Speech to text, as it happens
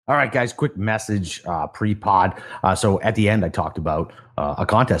All right, guys, quick message pre-pod. So at the end, I talked about a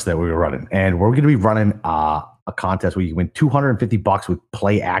contest that we were running, and we're going to be running a contest where you can win $250 with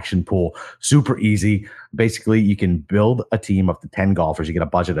Play Action Pool. Super easy. Basically, you can build a team of the 10 golfers. You get a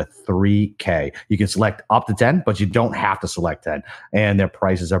budget of $3K. You can select up to 10, but you don't have to select 10. And their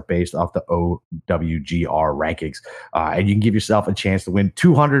prices are based off the OWGR rankings. And you can give yourself a chance to win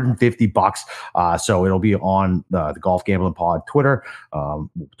 $250. So it'll be on the Golf Gambling Pod Twitter. We'll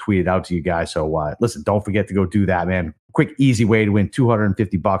tweet it out to you guys. So listen, don't forget to go do that, man. Quick, easy way to win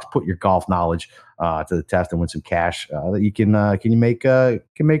 $250. Put your golf knowledge to the test and win some cash that you can make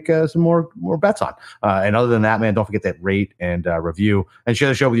some more bets on. And other than that, man, don't forget that rate and review and share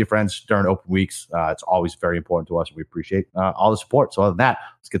the show with your friends during open weeks. It's always very important to us. We appreciate all the support. So other than that,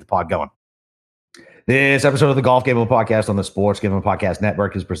 let's get the pod going. This episode of the Golf Gambling Podcast on the Sports Gambling Podcast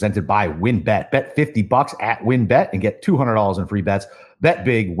Network is presented by WynnBET. Bet $50 at WynnBET and get $200 in free bets. Bet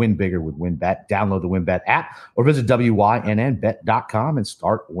big, win bigger with WynnBET. Download the WynnBET app or visit wynnbet.com and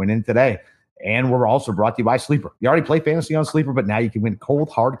start winning today. And we're also brought to you by Sleeper. You already play fantasy on Sleeper, but now you can win cold,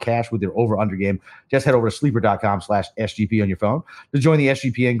 hard cash with your over-under game. Just head over to sleeper.com/SGP on your phone to join the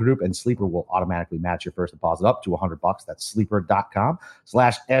SGPN group, and Sleeper will automatically match your first deposit up to $100. That's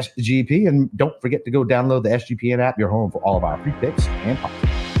sleeper.com/SGP. And don't forget to go download the SGPN app, your home for all of our free picks and podcasts.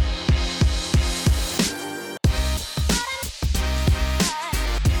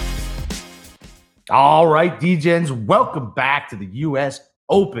 All right, D-Gens, welcome back to the U.S.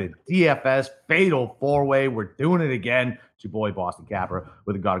 Open DFS Fatal 4-Way. We're doing it again. It's your boy, Boston Capper,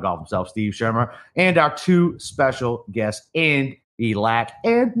 with the god of golf himself, Steve Shermer, and our two special guests, Andy Lack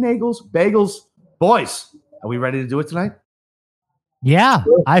and Nagel's Bagels. Boys, are we ready to do it tonight? Yeah,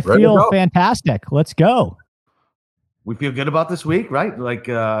 I feel fantastic. Let's go. We feel good about this week, right? Like,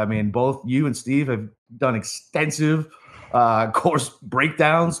 both you and Steve have done extensive course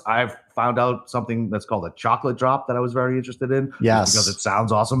breakdowns. I've found out something that's called a chocolate drop that I was very interested in. Yes. Because it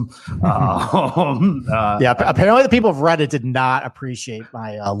sounds awesome. Apparently the people of Reddit did not appreciate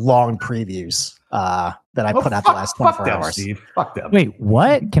my long previews that I put out the last 24 hours. Steve. Fuck them. Wait,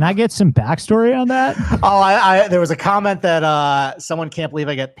 what? Can I get some backstory on that? There was a comment that someone can't believe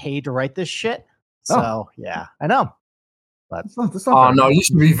I get paid to write this shit. So, yeah, I know. That's not no, you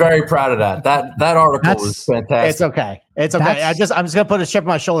should be very proud of that. That article was fantastic. It's okay. It's okay. I'm just gonna put a chip on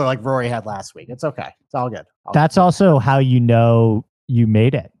my shoulder like Rory had last week. It's okay. It's all good. That's also how you know you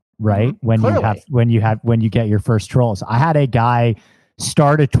made it, right? Mm-hmm. When you get your first trolls. I had a guy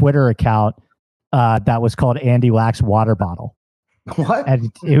start a Twitter account that was called Andy Lack's Water Bottle. What?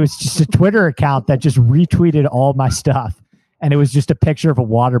 And it was just a Twitter account that just retweeted all my stuff, and it was just a picture of a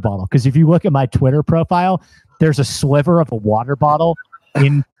water bottle. Because if you look at my Twitter profile, there's a sliver of a water bottle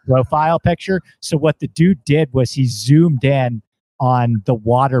in profile picture. So what the dude did was he zoomed in on the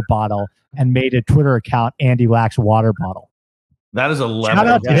water bottle and made a Twitter account, Andy Lack's Water Bottle. That is a level. Shout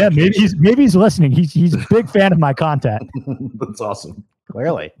out to him. Maybe he's listening. He's a big fan of my content. That's awesome.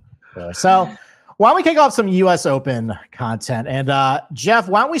 Clearly. So why don't we kick off some US Open content? And Jeff,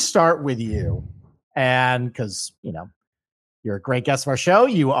 why don't we start with you? And because, you're a great guest of our show.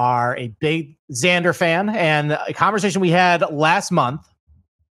 You are a big Xander fan. And a conversation we had last month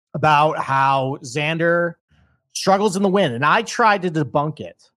about how Xander struggles in the wind. And I tried to debunk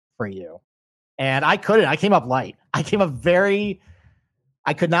it for you. And I couldn't. I came up light. I could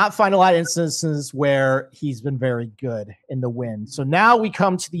not find a lot of instances where he's been very good in the wind. So now we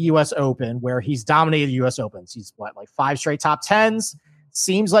come to the U.S. Open where he's dominated the U.S. Opens. He's like 5 straight top 10s.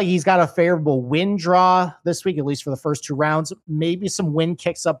 Seems like he's got a favorable wind draw this week, at least for the first 2 rounds. Maybe some wind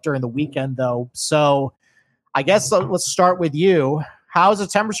kicks up during the weekend, though. So I guess let's start with you. How's the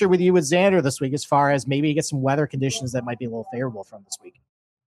temperature with you with Xander this week as far as maybe you get some weather conditions that might be a little favorable from this week?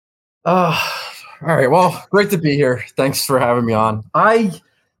 All right. Well, great to be here. Thanks for having me on. I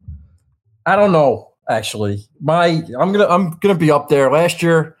don't know, actually. I'm gonna be up there. Last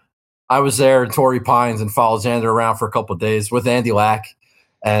year, I was there in Torrey Pines and followed Xander around for a couple of days with Andy Lack.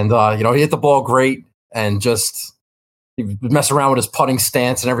 And, he hit the ball great and just he would mess around with his putting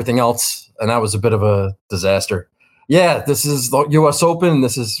stance and everything else. And that was a bit of a disaster. Yeah, this is the U.S. Open.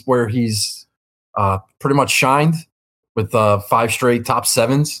 This is where he's pretty much shined with 5 straight top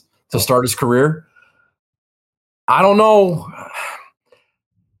 7s to start his career. I don't know.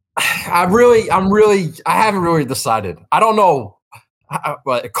 I haven't really decided. I don't know.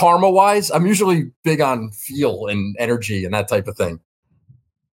 But karma-wise, I'm usually big on feel and energy and that type of thing.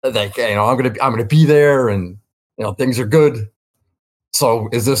 Like, I'm gonna be there, and things are good. So,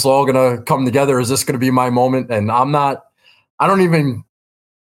 is this all gonna come together? Is this gonna be my moment? And I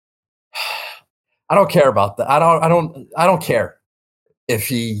don't care about that. I don't care if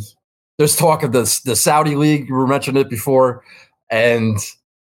there's talk of the Saudi League, we mentioned it before, and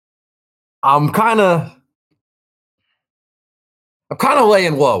I'm kind of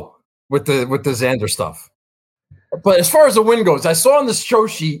laying low with the Xander stuff. But as far as the win goes, I saw on this show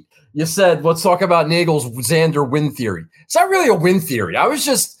sheet you said, let's talk about Nagel's Xander win theory. It's not really a win theory.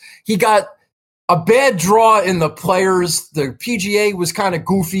 He got a bad draw in the Players. The PGA was kind of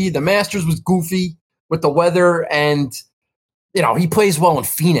goofy. The Masters was goofy with the weather. And, he plays well in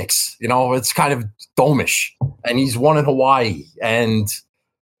Phoenix. It's kind of domish. And he's won in Hawaii. And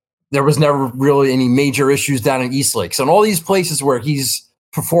there was never really any major issues down in East Lakes. And all these places where he's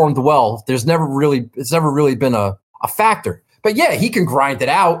performed well, it's never really been a factor. But, yeah, he can grind it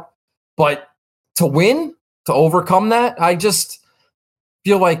out. But to win, to overcome that, I just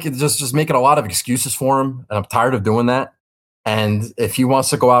feel like it's just making a lot of excuses for him, and I'm tired of doing that. And if he wants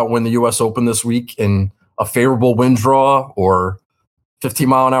to go out and win the U.S. Open this week in a favorable wind draw or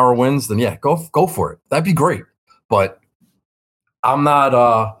 15-mile-an-hour winds, then yeah, go for it. That'd be great. But I'm not.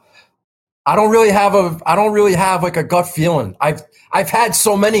 I don't really have like a gut feeling. I've had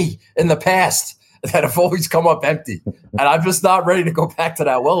so many in the past that have always come up empty, and I'm just not ready to go back to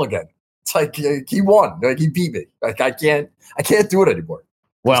that well again. It's like he won, like he beat me. Like I can't do it anymore.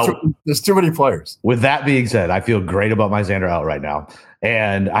 Well, there's too many players. With that being said, I feel great about my Xander out right now,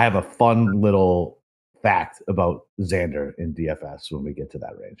 and I have a fun little fact about Xander in DFS when we get to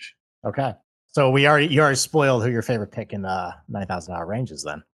that range. Okay, so you already spoiled who your favorite pick in $9,000 range is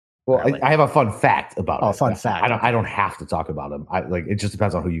then. Well, I have a fun fact about it. Oh, fun fact. I don't have to talk about him. It just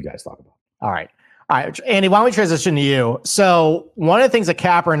depends on who you guys talk about. All right, Andy, why don't we transition to you? So one of the things that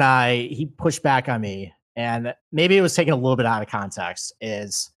Capper and he pushed back on me, and maybe it was taken a little bit out of context,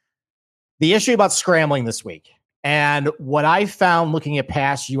 is the issue about scrambling this week. And what I found looking at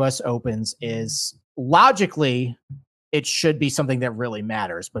past U.S. Opens is logically it should be something that really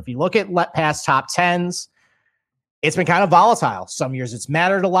matters. But if you look at past top tens, it's been kind of volatile. Some years it's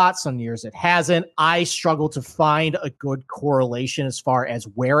mattered a lot. Some years it hasn't. I struggle to find a good correlation as far as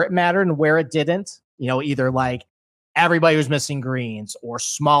where it mattered and where it didn't. Either like everybody was missing greens or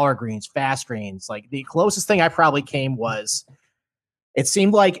smaller greens, fast greens. Like the closest thing I probably came was it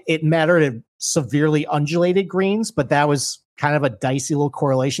seemed like it mattered at severely undulated greens, but that was kind of a dicey little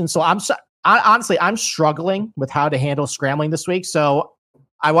correlation. So honestly, I'm struggling with how to handle scrambling this week. So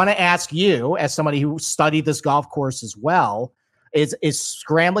I want to ask you, as somebody who studied this golf course as well, is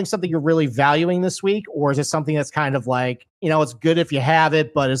scrambling something you're really valuing this week? Or is it something that's kind of like, it's good if you have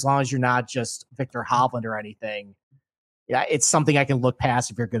it, but as long as you're not just Victor Hovland or anything, yeah, it's something I can look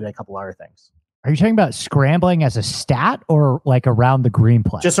past if you're good at a couple other things. Are you talking about scrambling as a stat or like around the green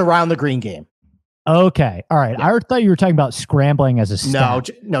play? Just around the green game. Okay. All right. Yeah. I thought you were talking about scrambling as a stat.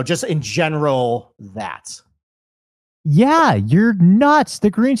 No, just in general that. Yeah, you're nuts. The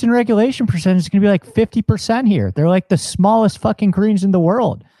greens in regulation percentage is going to be like 50% here. They're like the smallest fucking greens in the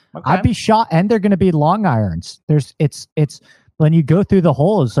world. Okay. I'd be shocked. And they're going to be long irons. It's when you go through the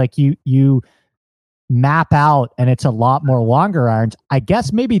holes, like you map out and it's a lot more longer irons. I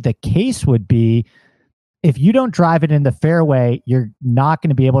guess maybe the case would be if you don't drive it in the fairway, you're not going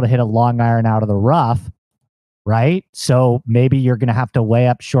to be able to hit a long iron out of the rough. Right. So maybe you're going to have to lay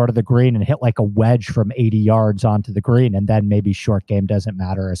up short of the green and hit like a wedge from 80 yards onto the green. And then maybe short game doesn't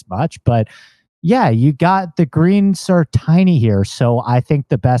matter as much. But yeah, you got the greens are tiny here. So I think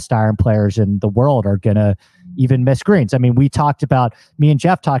the best iron players in the world are going to even miss greens. I mean, me and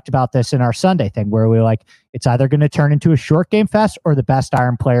Jeff talked about this in our Sunday thing where we were like, it's either going to turn into a short game fest or the best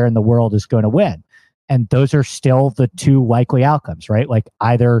iron player in the world is going to win. And those are still the two likely outcomes, right? Like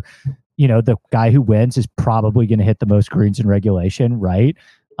either the guy who wins is probably going to hit the most greens in regulation, right?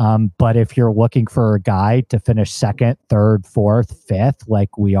 But if you're looking for a guy to finish second, third, fourth, fifth,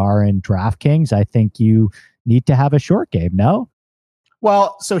 like we are in DraftKings, I think you need to have a short game, no?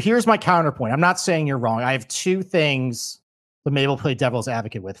 Well, so here's my counterpoint. I'm not saying you're wrong. I have two things that maybe we'll play devil's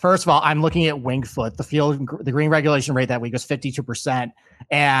advocate with. First of all, I'm looking at Winged Foot. The green regulation rate that week was 52%.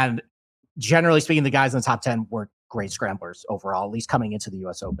 And generally speaking, the guys in the top 10 were great scramblers overall, at least coming into the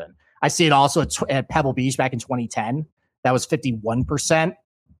U.S. Open. I see it also at Pebble Beach back in 2010. That was 51%.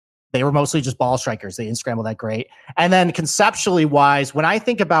 They were mostly just ball strikers. They didn't scramble that great. And then conceptually wise, when I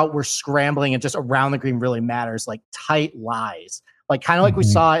think about where scrambling and just around the green really matters, like tight lies, like kind of like we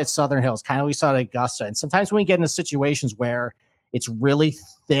saw at Southern Hills, kind of we saw at Augusta. And sometimes when we get into situations where it's really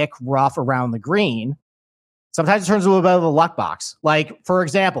thick, rough around the green, sometimes it turns a little bit of a luck box. Like, for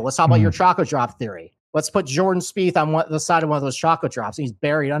example, let's talk about your chocolate drop theory. Let's put Jordan Spieth on the side of one of those chocolate drops, and he's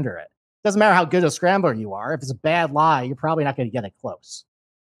buried under it. Doesn't matter how good a scrambler you are. If it's a bad lie, you're probably not going to get it close.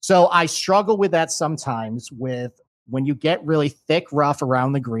 So I struggle with that sometimes with when you get really thick rough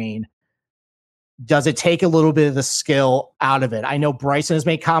around the green, does it take a little bit of the skill out of it? I know Bryson has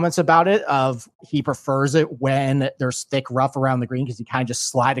made comments about it of he prefers it when there's thick rough around the green because you kind of just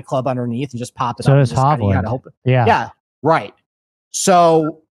slide a club underneath and just pop it so up. So does Hovland. Yeah, right.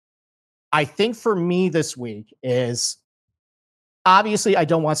 So I think for me this week is obviously I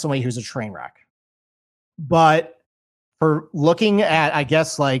don't want somebody who's a train wreck, but for looking at, I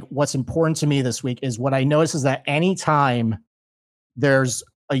guess, like what's important to me this week is what I notice is that anytime there's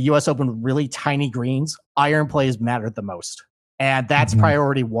a US Open with really tiny greens, iron plays matter the most. And that's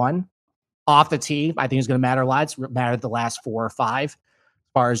priority one. Off the tee, I think it's going to matter a lot. It's mattered the last 4 or 5 as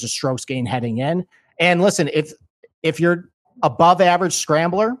far as the strokes gain heading in. And listen, if you're above average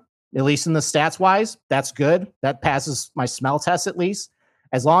scrambler, at least in the stats wise, that's good. That passes my smell test at least.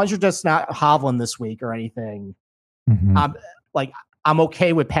 As long as you're just not Hovland this week or anything, I'm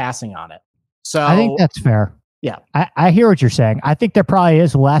okay with passing on it. So I think that's fair. Yeah. I hear what you're saying. I think there probably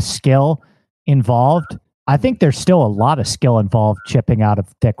is less skill involved. I think there's still a lot of skill involved chipping out of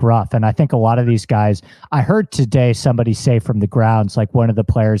thick rough. And I think a lot of these guys, I heard today somebody say from the grounds, like one of the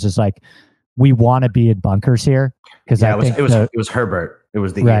players is like, we want to be in bunkers here. Because it was Herbert. It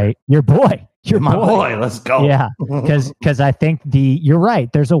was the right. Your boy. My boy. Let's go. Yeah. Because I think you're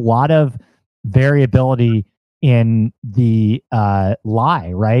right. There's a lot of variability in the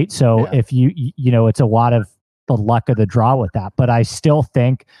lie, right? So if it's a lot of the luck of the draw with that, but I still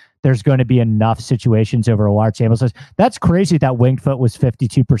think there's going to be enough situations over a large sample size. That's crazy that Winged Foot was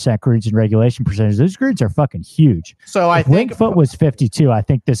 52% greens in regulation percentage. Those greens are fucking huge. So I think Winged Foot was 52. I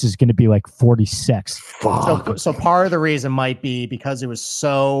think this is going to be like 46. So part of the reason might be because it was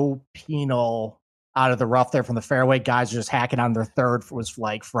so penal out of the rough there from the fairway. Guys are just hacking on their third was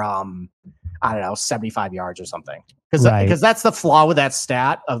like from, I don't know, 75 yards or something. Because that's the flaw with that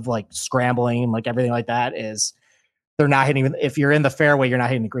stat of like scrambling and like everything like that is they're not hitting. If you're in the fairway, you're not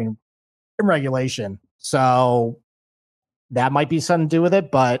hitting the green in regulation. So that might be something to do with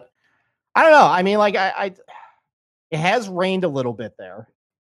it. But I don't know. I mean, like it has rained a little bit there.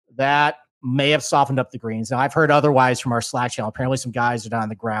 That may have softened up the greens. Now I've heard otherwise from our Slack channel. Apparently some guys are down on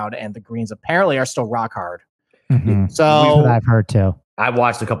the ground and the greens apparently are still rock hard. Mm-hmm. So that's what I've heard too. I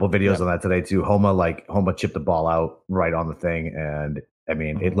watched a couple of videos on that today too. Homa chipped the ball out right on the thing, and I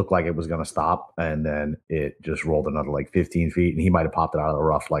mean, it looked like it was going to stop, and then it just rolled another like 15 feet, and he might have popped it out of the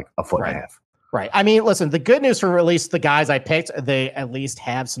rough like a foot and a half. Right. I mean, listen, the good news for at least the guys I picked, they at least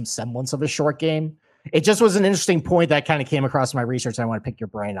have some semblance of a short game. It just was an interesting point that kind of came across in my research. I want to pick your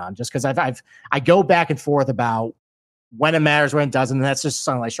brain on just because I go back and forth about when it matters, when it doesn't. And that's just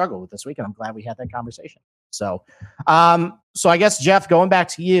something I struggle with this week. And I'm glad we had that conversation. So I guess, Jeff, going back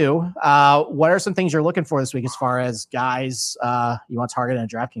to you, what are some things you're looking for this week as far as guys you want to target in a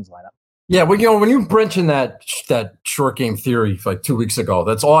DraftKings lineup? Yeah, when you mentioned that short game theory like 2 weeks ago,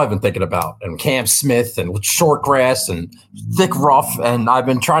 that's all I've been thinking about. And Cam Smith and short grass and thick rough, and I've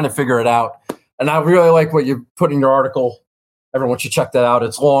been trying to figure it out. And I really like what you put in your article. Everyone should check that out.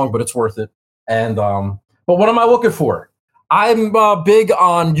 It's long, but it's worth it. And but what am I looking for? I'm big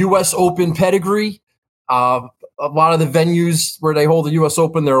on U.S. Open pedigree. A lot of the venues where they hold the U.S.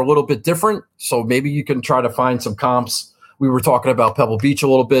 Open, they're a little bit different. So maybe you can try to find some comps. We were talking about Pebble Beach a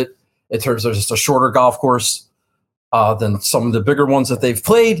little bit in terms of just a shorter golf course than some of the bigger ones that they've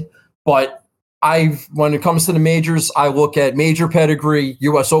played. But when it comes to the majors, I look at major pedigree,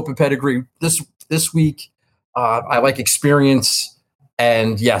 U.S. Open pedigree. This week, I like experience.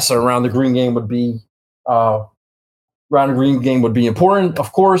 And yes, around the green game would be important,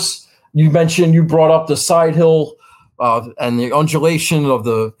 of course. You brought up the side hill and the undulation of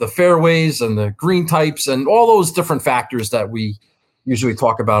the fairways and the green types and all those different factors that we usually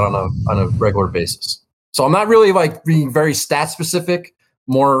talk about on a regular basis. So I'm not really like being very stat specific,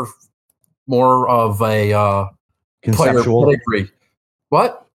 more of a conceptual player pedigree.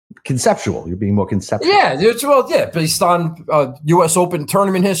 What? Conceptual. You're being more conceptual. Yeah, based on U.S. Open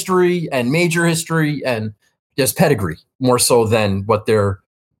tournament history and major history and just pedigree more so than what their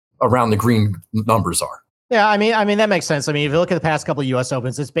around the green numbers are. Yeah, I mean that makes sense. I mean, if you look at the past couple of U.S.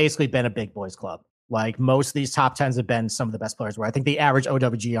 Opens, it's basically been a big boys club. Like most of these top 10s have been some of the best players. Where I think the average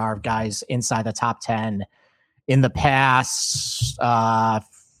OWGR of guys inside the top 10 in the past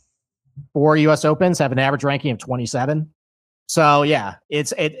 4 U.S. Opens have an average ranking of 27. So yeah,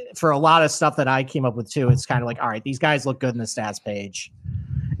 it's for a lot of stuff that I came up with too. It's kind of like, all right, these guys look good in the stats page.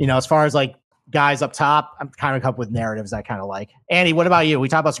 You know, as far as like guys up top, I'm kind of up with narratives I kind of like. Andy, what about you? We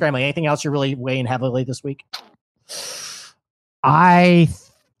talked about scrambling. Anything else you're really weighing heavily this week? I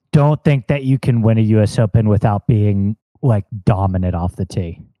don't think that you can win a U.S. Open without being like dominant off the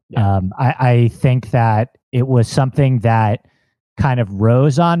tee. I think that it was something that kind of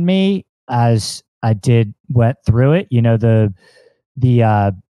rose on me as I went through it. You know, the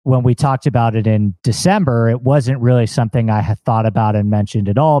when we talked about it in December, it wasn't really something I had thought about and mentioned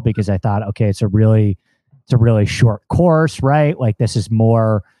at all, because I thought, okay, it's a really short course, right? Like, this is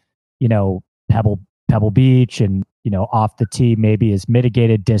more, you know, Pebble Beach, and, you know, off the tee maybe is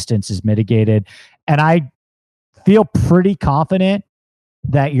mitigated, distance is mitigated. And I feel pretty confident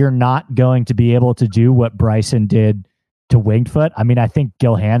that you're not going to be able to do what Bryson did to Winged Foot. I mean, I think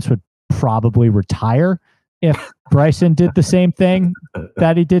Gil Hanse would probably retire if Bryson did the same thing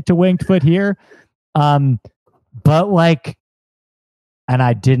that he did to Winged Foot here. But like, and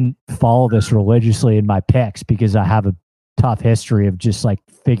I didn't follow this religiously in my picks because I have a tough history of just like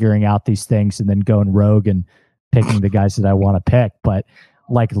figuring out these things and then going rogue and picking the guys that I want to pick. But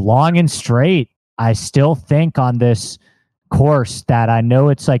like, long and straight, I still think on this course that I know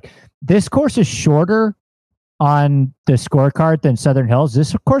it's like, this course is shorter on the scorecard than Southern Hills.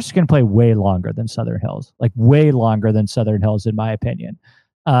 This course is going to play way longer than Southern Hills, like way longer than Southern Hills, in my opinion.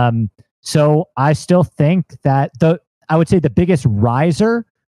 So I still think that I would say the biggest riser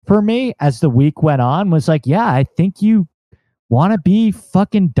for me as the week went on was like, yeah, I think you want to be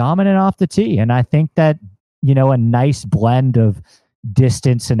fucking dominant off the tee. And I think that, you know, a nice blend of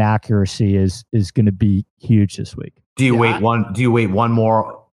distance and accuracy is going to be huge this week. Do you weight one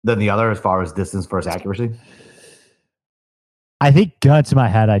more than the other as far as distance versus accuracy? I think gun to my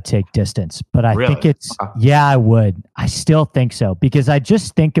head, I'd take distance, but I think it's, yeah, I would. I still think so, because I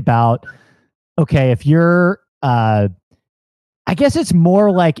just think about, okay, if you're, I guess it's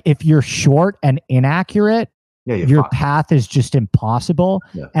more like if you're short and inaccurate, your path is just impossible.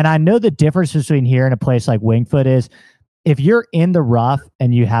 Yeah. And I know the difference between here and a place like Winged Foot is, if you're in the rough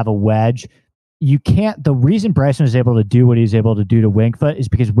and you have a wedge, you can't. The reason Bryson was able to do what he's able to do to Winged Foot is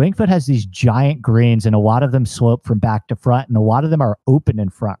because Winged Foot has these giant greens, and a lot of them slope from back to front, and a lot of them are open in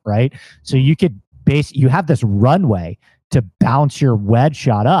front, right? So you have this runway to bounce your wedge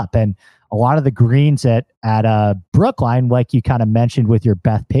shot up, and a lot of the greens at Brookline, like you kind of mentioned with your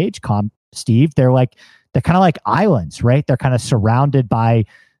Beth Page comp, Steve, they're kind of like islands, right? They're kind of surrounded by.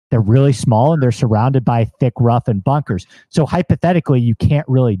 They're really small, and they're surrounded by thick rough and bunkers. So hypothetically, you can't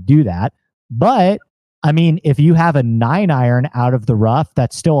really do that. But I mean, if you have a 9-iron out of the rough,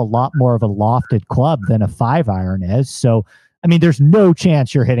 that's still a lot more of a lofted club than a 5-iron is. So, I mean, there's no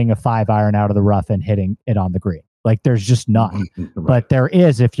chance you're hitting a 5-iron out of the rough and hitting it on the green. Like, there's just none. Right. But there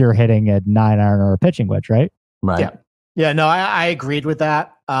is if you're hitting a 9-iron or a pitching wedge, right? Right. Yeah. Yeah. No, I agreed with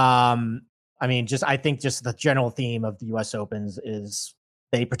that. I mean, I think the general theme of the U.S. Opens is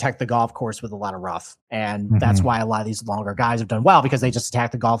they protect the golf course with a lot of rough. And that's why a lot of these longer guys have done well, because they just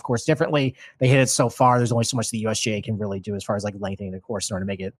attack the golf course differently. They hit it so far. There's only so much the USGA can really do as far as like lengthening the course in order to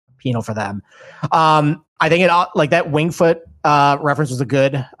make it penal for them. I think like that Winged Foot reference was a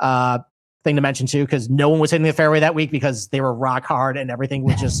good thing to mention too, because no one was hitting the fairway that week because they were rock hard and everything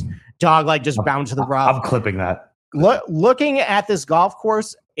was just just bound to the rough. I'm clipping that. Looking at this golf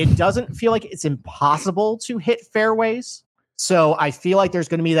course, it doesn't feel like it's impossible to hit fairways. So I feel like there's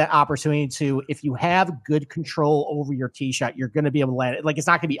going to be that opportunity to, if you have good control over your tee shot, you're going to be able to land it. Like, it's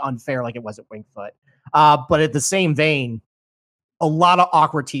not going to be unfair like it was at Winged Foot. But at the same vein, a lot of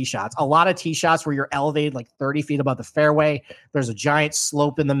awkward tee shots, where you're elevated like 30 feet above the fairway. There's a giant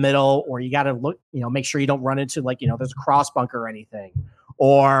slope in the middle, or you got to look, make sure you don't run into there's a cross bunker or anything,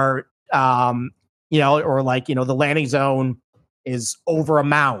 or, the landing zone is over a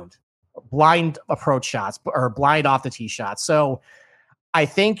mound. Blind approach shots or blind off the tee shots. So I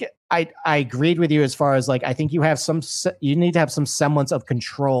think I agreed with you as far as like, I think you need to have some semblance of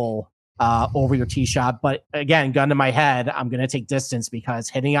control over your tee shot. But again, gun to my head, I'm going to take distance, because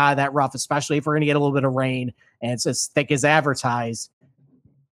hitting out of that rough, especially if we're going to get a little bit of rain and it's as thick as advertised,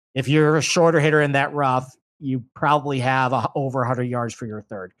 if you're a shorter hitter in that rough, you probably have over 100 yards for your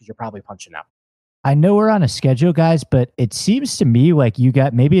third, because you're probably punching out. I know we're on a schedule, guys, but it seems to me like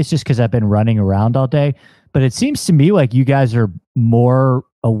maybe it's just because I've been running around all day, but it seems to me like you guys are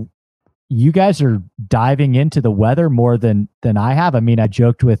diving into the weather more than I have. I mean, I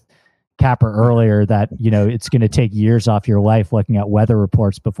joked with Capper earlier that, it's going to take years off your life looking at weather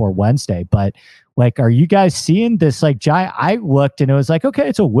reports before Wednesday, but like, are you guys seeing this like giant? I looked and it was like, okay,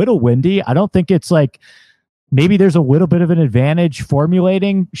 it's a little windy. I don't think it's like, maybe there's a little bit of an advantage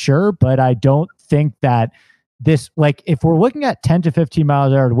formulating, sure, but I don't think that this, like, if we're looking at 10 to 15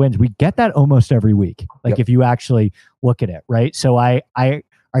 miles an hour winds, we get that almost every week. Like, if you actually look at it, right? So are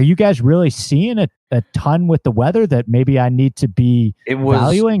you guys really seeing a ton with the weather that maybe I need to be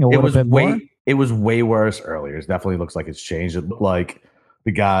valuing a little bit more? It was way worse earlier. It definitely looks like it's changed. It looked like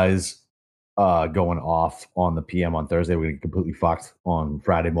the guys going off on the PM on Thursday. We're going to get completely fucked on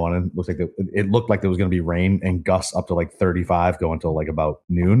Friday morning. It looked like there was going to be rain and gusts up to like 35 going until like about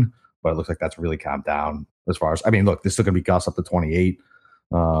noon, but it looks like that's really calmed down as far as, I mean, look, there's still going to be gusts up to 28.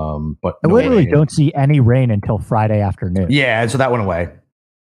 But I literally don't see any rain until Friday afternoon. Yeah, and so that went away.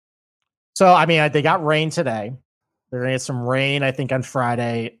 So, I mean, they got rain today. They're going to get some rain, I think, on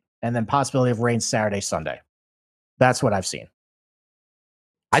Friday, and then possibility of rain Saturday, Sunday. That's what I've seen.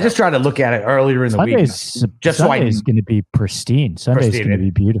 I just tried to look at it earlier in the week. Sunday's going to be pristine. Sunday's going to be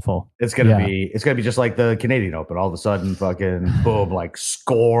beautiful. It's going to be just like the Canadian Open. All of a sudden, fucking boom, like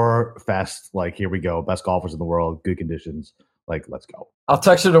score fest. Like, here we go. Best golfers in the world, good conditions. Like, let's go. I'll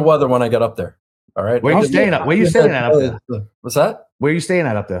text you the weather when I get up there. All right. Where are you staying at? Where are you staying at up there? What's that? Where are you staying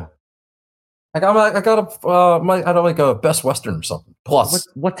at up there? I got like a Best Western or something. Plus.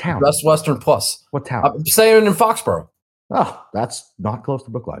 What town? Best Western Plus. What town? I'm staying in Foxborough. Oh, that's not close to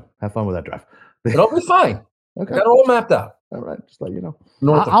Brookline. Have fun with that drive. It'll be fine. Okay. I got it all mapped out. All right. Just let you know.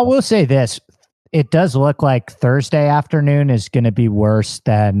 I will say this. It does look like Thursday afternoon is going to be worse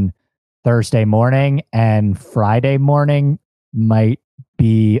than Thursday morning, and Friday morning might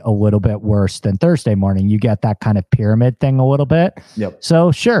be a little bit worse than Thursday morning. You get that kind of pyramid thing a little bit. Yep.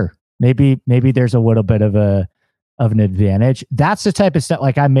 So sure, maybe there's a little bit of an advantage. That's the type of stuff.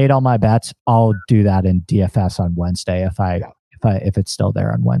 Like, I made all my bets. I'll do that in DFS on Wednesday if it's still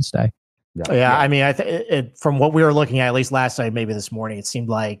there on Wednesday. Yeah. I mean, from what we were looking at least last night, maybe this morning, it seemed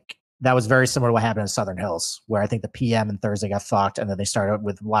like that was very similar to what happened in Southern Hills, where I think the PM and Thursday got fucked, and then they started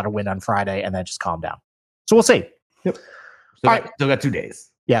with a lot of wind on Friday, and then just calmed down. So we'll see. Yep. Still got 2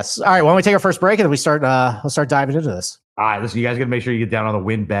 days. Yes. All right. Why don't we take our first break, and then we'll start diving into this. All right. Listen, you guys got to make sure you get down on the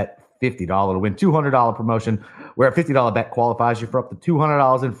WinBet $50 to win $200 promotion, where a $50 bet qualifies you for up to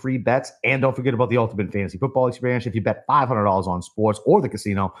 $200 in free bets. And don't forget about the ultimate fantasy football experience. If you bet $500 on sports or the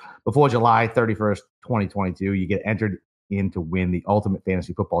casino before July 31st, 2022, you get entered in to win the ultimate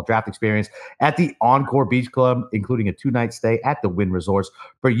fantasy football draft experience at the Encore Beach Club, including a 2-night stay at the Wynn Resorts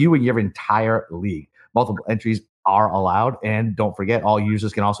for you and your entire league. Multiple entries are allowed. And don't forget, all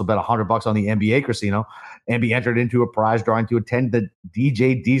users can also bet $100 on the NBA casino and be entered into a prize drawing to attend the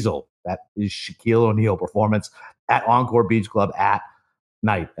DJ Diesel. That is Shaquille O'Neal performance at Encore Beach Club at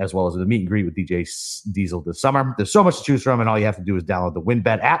night, as well as the meet and greet with DJ Diesel this summer. There's so much to choose from, and all you have to do is download the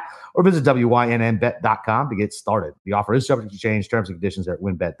WinBet app or visit wynnbet.com to get started. The offer is subject to change. Terms and conditions are at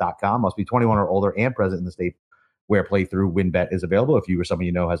winbet.com. Must be 21 or older and present in the state where playthrough WinBet is available. If you or someone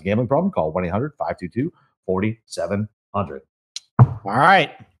you know has a gambling problem, call 1-800-522-4700. All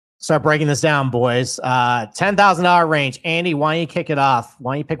right. Start breaking this down, boys. $10,000 range. Andy, why don't you kick it off?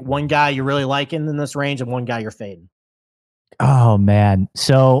 Why don't you pick one guy you're really liking in this range and one guy you're fading? Oh, man.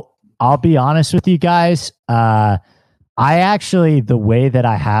 So I'll be honest with you guys. I actually, the way that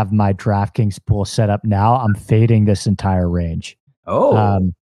I have my DraftKings pool set up now, I'm fading this entire range.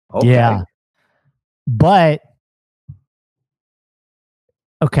 Okay. Yeah. But,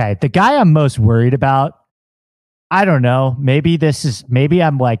 okay, the guy I'm most worried about, I don't know. Maybe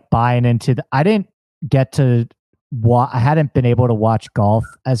I'm like buying into I didn't get to I hadn't been able to watch golf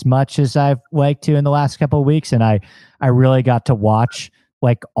as much as I've liked to in the last couple of weeks. And I really got to watch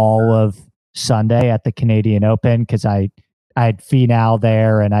like all of Sunday at the Canadian Open because I had Finau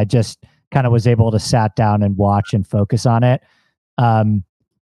there, and I just kind of was able to sat down and watch and focus on it. I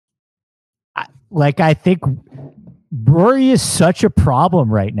think Rory is such a problem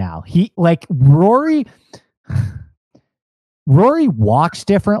right now. Rory walks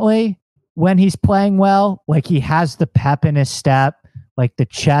differently when he's playing well. Like, he has the pep in his step. Like, the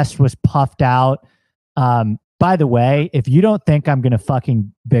chest was puffed out. By the way, if you don't think I'm going to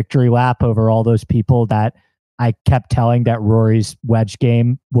fucking victory lap over all those people that I kept telling that Rory's wedge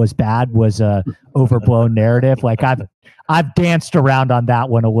game was bad, was a overblown narrative. Like, I've danced around on that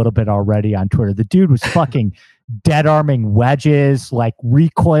one a little bit already on Twitter. The dude was fucking dead arming wedges, like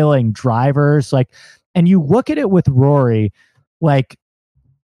recoiling drivers. Like, and you look at it with Rory, like,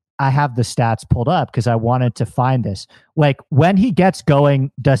 I have the stats pulled up because I wanted to find this. Like, when he gets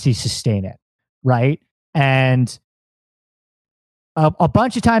going, does he sustain it? Right. And a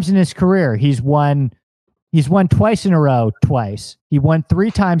bunch of times in his career, he's won twice in a row, twice. He won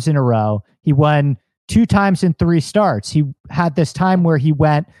 3 times in a row. He won 2 times in 3 starts. He had this time where he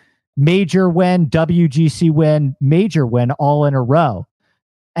went major win, WGC win, major win all in a row.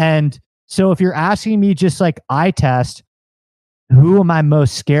 And so if you're asking me just like eye test, who am I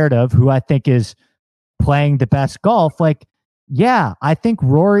most scared of, who I think is playing the best golf? Like, yeah, I think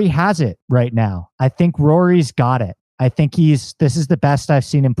Rory has it right now. I think Rory's got it. I think this is the best I've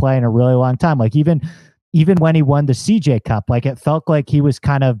seen him play in a really long time. Like, even even when he won the CJ Cup, like it felt like he was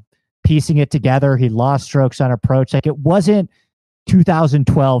kind of piecing it together. He lost strokes on approach. Like it wasn't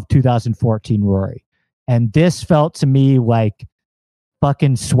 2012, 2014 Rory. And this felt to me like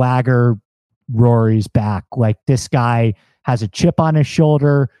fucking swagger Rory's back. Like this guy has a chip on his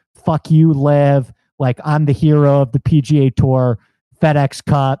shoulder. Fuck you, Liv. Like I'm the hero of the PGA Tour, FedEx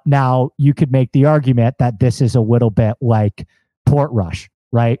Cup. Now you could make the argument that this is a little bit like Portrush,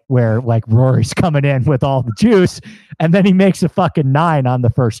 right? Where like Rory's coming in with all the juice and then he makes a fucking 9 on the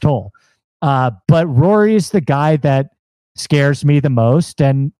first hole. But Rory is the guy that scares me the most.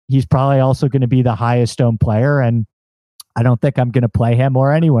 And he's probably also going to be the highest owned player. And I don't think I'm going to play him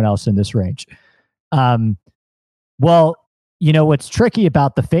or anyone else in this range. Well, you know, what's tricky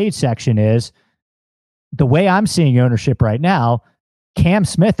about the fade section is the way I'm seeing ownership right now, Cam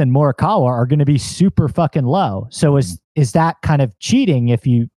Smith and Morikawa are going to be super fucking low. So is that kind of cheating if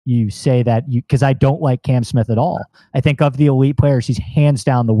you say that because I don't like Cam Smith at all. I think of the elite players, he's hands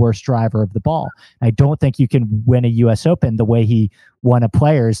down the worst driver of the ball. I don't think you can win a US Open the way he won a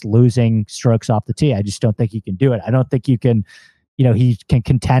Players, losing strokes off the tee. I just don't think you can do it. I don't think you can, you know, he can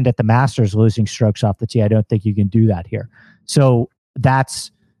contend at the Masters losing strokes off the tee. I don't think you can do that here. So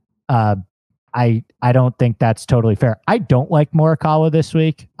that's, I don't think that's totally fair. I don't like Morikawa this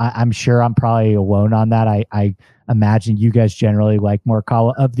week. I'm sure I'm probably alone on that. I imagine you guys generally like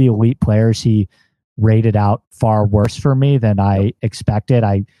Morikawa. Of the elite players, he rated out far worse for me than I expected.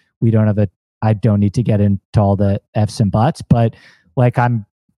 I don't need to get into all the F's and buts, but like I'm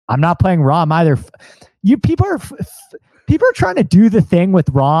not playing Rahm either. People are trying to do the thing with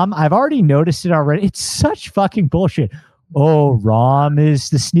Rahm. I've already noticed it already. It's such fucking bullshit. Oh, Rahm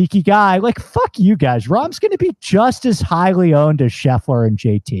is the sneaky guy. Like, fuck you guys. Rahm's going to be just as highly owned as Scheffler and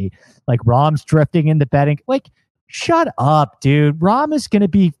JT. Like, Rahm's drifting in the betting. Like, shut up, dude. Rahm is going to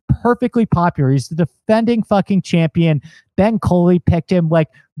be perfectly popular. He's the defending fucking champion. Ben Coley picked him. Like,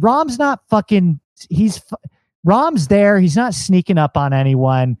 Rahm's not fucking... Rahm's there. He's not sneaking up on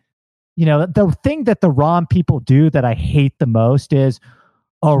anyone. You know, the thing that the Rahm people do that I hate the most is,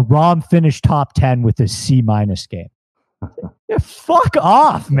 oh, Rahm finished top 10 with his C- game. Yeah, fuck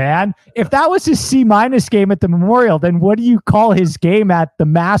off, man. If that was his C- game at the Memorial, then what do you call his game at the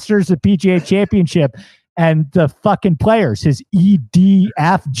Masters, the PGA Championship, and the fucking Players? His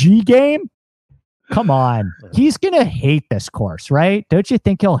EDFG game? Come on. He's going to hate this course, right? Don't you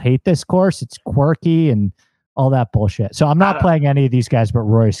think he'll hate this course? It's quirky and all that bullshit. So I'm not playing any of these guys, but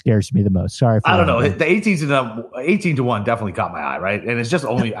Roy scares me the most. Sorry for I don't know. The 18 to 1 definitely caught my eye, right? And it's just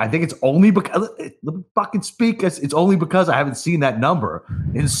only, I think it's only because, let me fucking speak. It's only because I haven't seen that number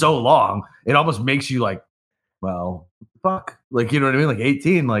in so long. It almost makes you like, well, fuck. Like, you know what I mean? Like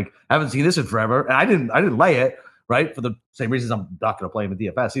 18, like I haven't seen this in forever. And I didn't lay it, right? For the same reasons I'm not going to play him in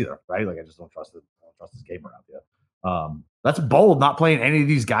DFS either, right? Like I just don't trust this game around here. That's bold, not playing any of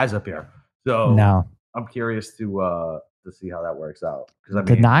these guys up here. So no. I'm curious to see how that works out because I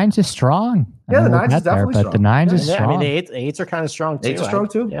mean, the 9s is strong. Yeah, the 9s is definitely strong. But the 9s is strong. I mean, the 8s are kind of strong too. 8s are strong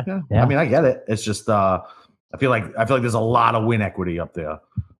too. Yeah. I mean, I get it. It's just I feel like there's a lot of win equity up there.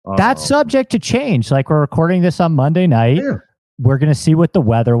 That's subject to change. Like we're recording this on Monday night. Yeah. We're going to see what the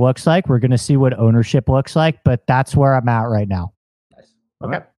weather looks like. We're going to see what ownership looks like. But that's where I'm at right now. Nice.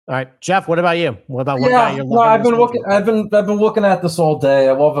 Okay. All right, Jeff. What about you? What about I've been looking at this all day.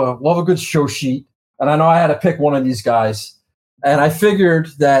 I love a good show sheet. And I know I had to pick one of these guys. And I figured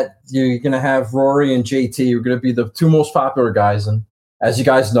that you're going to have Rory and JT. You're going to be the two most popular guys. And as you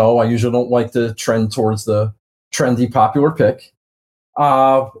guys know, I usually don't like to trend towards the trendy popular pick.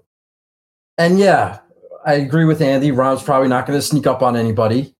 And yeah, I agree with Andy. Rahm's probably not going to sneak up on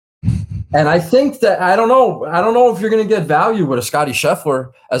anybody. And I think that, I don't know if you're going to get value with a Scotty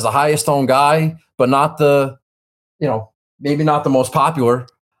Scheffler as the highest owned guy, but not maybe not the most popular.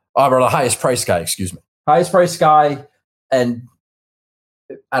 Or the highest price guy, excuse me. Highest price guy, and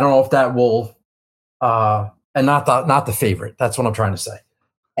I don't know if that will, and not the favorite. That's what I'm trying to say.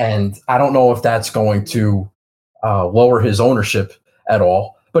 And I don't know if that's going to lower his ownership at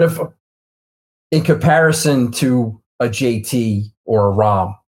all. But if, in comparison to a JT or a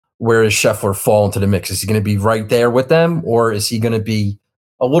Rahm, where does Scheffler fall into the mix? Is he going to be right there with them, or is he going to be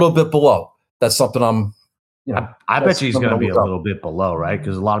a little bit below? That's something I'm. I bet you he's going to be a little bit below, right?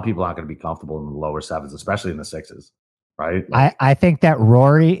 Because a lot of people aren't going to be comfortable in the lower 7s, especially in the 6s, right? I think that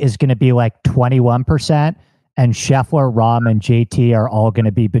Rory is going to be like 21%, and Scheffler, Rahm, and JT are all going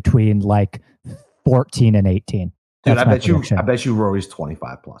to be between like 14 and 18. Dude, I bet you Rory's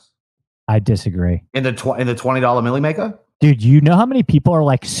 25 plus. I disagree. In the $20 Millie Maker? Dude, you know how many people are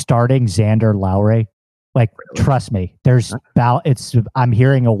like starting Xander Lowry? Like, trust me, I'm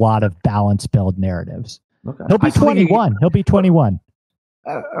hearing a lot of balance build narratives. Okay. He'll be 21. He'll be 21.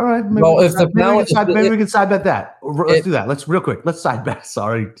 All right. Maybe, Well, maybe we can side bet that. Let's do that. Let's real quick. Let's side bet.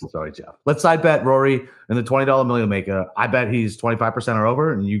 Sorry, Jeff. Let's side bet Rory in the $20 million maker. I bet he's 25% or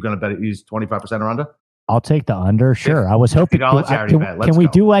over, and you're gonna bet he's 25% or under. I'll take the under. Sure. I was hoping. Can we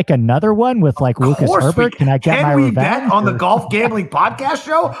do like another one with like Lucas Herbert? Can I get my revenge? Bet on the Golf Gambling Podcast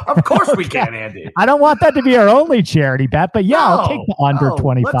Show? Of course we can, Andy. I don't want that to be our only charity bet, but yeah, I'll take the under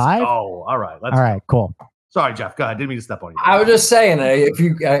 25. Oh, all right. All right, cool. Sorry, Jeff. Go ahead. Didn't mean to step on you. I was just saying,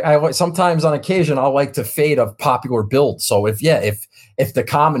 I sometimes on occasion I'll like to fade a popular build. So if the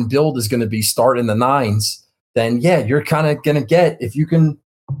common build is going to be start in the 9s, then yeah, you're kind of going to get, if you can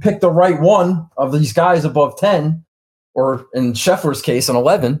pick the right one of these guys above 10, or in Scheffler's case, an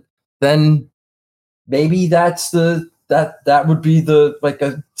 11, then maybe that would be like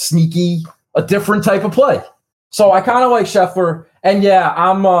a sneaky, a different type of play. So I kind of like Scheffler, and yeah,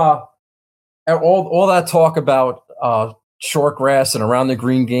 I'm all that talk about short grass and around the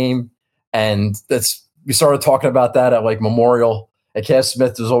green game, and we started talking about that at like Memorial. And Cam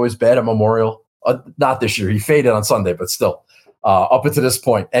Smith was always bad at Memorial. Not this year; he faded on Sunday, but still. Up until this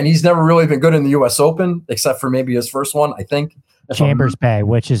point. And he's never really been good in the U.S. Open, except for maybe his first one, I think. Chambers Bay,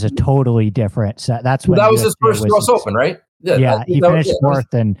 which is a totally different set. That's when that was his first U.S. Open, right? Yeah, he finished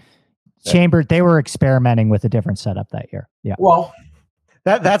fourth, and Chambers, they were experimenting with a different setup that year. Yeah. Well,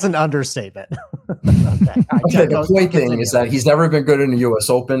 that's an understatement. Okay, the point thing is that he's never been good in the U.S.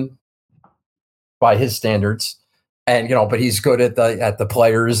 Open by his standards. And, but he's good at the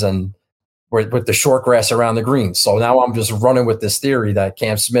players and with the short grass around the greens. So now I'm just running with this theory that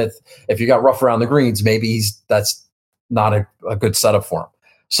Cam Smith, if you got rough around the greens, maybe that's not a good setup for him.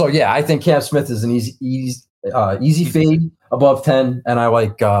 So yeah, I think Cam Smith is an easy fade above 10, and I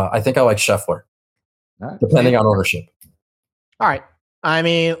think I like Scheffler, depending on ownership. All right. I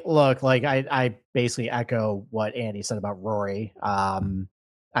mean, look, like I basically echo what Andy said about Rory.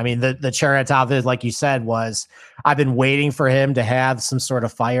 I mean, the cherry on top of it, like you said, was I've been waiting for him to have some sort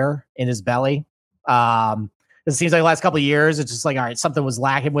of fire in his belly. It seems like the last couple of years, it's just like, all right, something was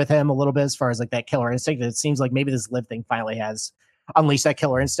lacking with him a little bit as far as like that killer instinct. It seems like maybe this live thing finally has unleashed that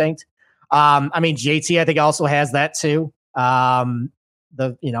killer instinct. I mean, JT, I think also has that too. He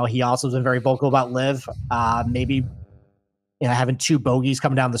also has been very vocal about live. Maybe having 2 bogeys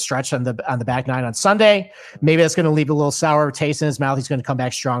coming down the stretch on the back 9 on Sunday, maybe that's going to leave a little sour taste in his mouth. He's going to come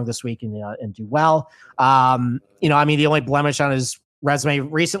back strong this week and do well. I mean, the only blemish on his resume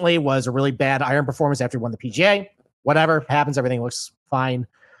recently was a really bad iron performance after he won the PGA. Whatever happens, everything looks fine.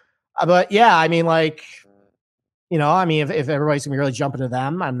 But yeah, I mean, if everybody's gonna be really jumping to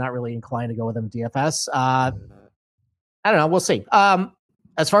them, I'm not really inclined to go with them DFS. I don't know. We'll see.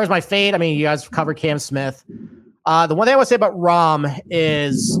 As far as my fade, I mean, you guys covered Cam Smith. The one thing I want to say about Rahm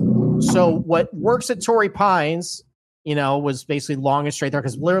is, so what works at Torrey Pines, was basically long and straight there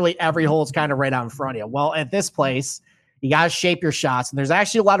because literally every hole is kind of right out in front of you. Well, at this place, you got to shape your shots. And there's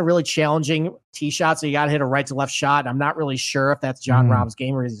actually a lot of really challenging tee shots. So you got to hit a right to left shot. And I'm not really sure if that's John Rahm's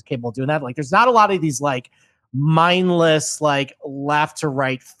game or he's capable of doing that. Like, there's not a lot of these like mindless, like left to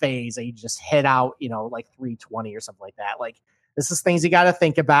right fades that you just hit out, like 320 or something like that. Like, this is things you got to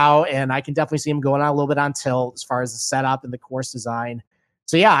think about, and I can definitely see him going out a little bit on tilt as far as the setup and the course design.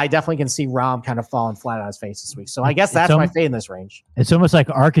 So yeah, I definitely can see Rahm kind of falling flat on his face this week. So I guess that's my fade in this range. It's almost like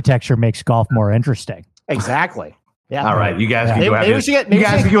architecture makes golf more interesting. Exactly. Yeah. All right, you guys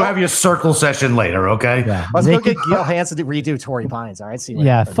can go have your circle session later, okay? Yeah. Let's go get Gil Hansen to redo Torrey Pines. All right. See.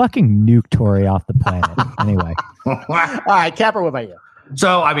 Fucking nuke Torrey off the planet. Anyway. All right, Capper, what about you?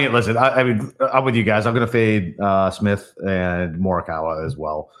 So, I mean, listen, I'm with you guys. I'm going to fade Smith and Morikawa as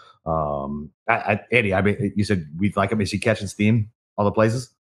well. Eddie, I mean, you said we'd like him. Is he catching steam all the places?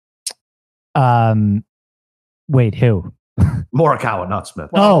 Wait, who? Morikawa, not Smith.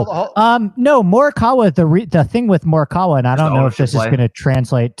 No, Morikawa. The thing with Morikawa, and I don't know if this is going to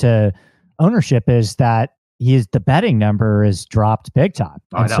translate to ownership, is that the betting number is dropped big time.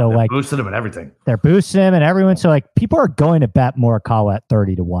 And so they're like boosting him and everything. They're boosting him and everyone. So like people are going to bet Morikawa at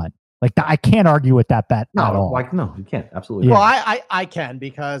 30-1. Like I can't argue with that bet at all. Like no, you can't. Absolutely. Well, I can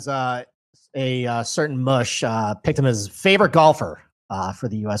because a certain mush picked him as favorite golfer for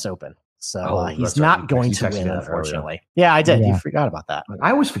the U.S. Open. So he's not going to win, unfortunately. Yeah, I did. Yeah. You forgot about that. I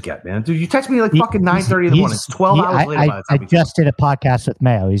always forget, man. Dude, you text me like fucking 9:30 in the morning. It's 12 hours later. I just did a podcast with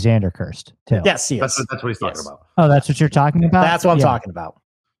Mayo. He's Andercursed, too. Yes, he is. That's what he's talking about. Oh, that's what you're talking about? That's what I'm talking about.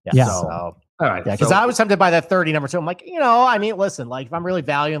 Yeah. So, all right. Yeah, because I was tempted by that 30 number 2. I'm like, I mean, listen, like if I'm really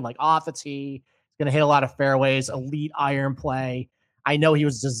valuing like off the tee, going to hit a lot of fairways, elite iron play. I know he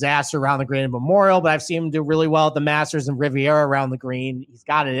was a disaster around the green and Memorial, but I've seen him do really well at the Masters and Riviera around the green. He's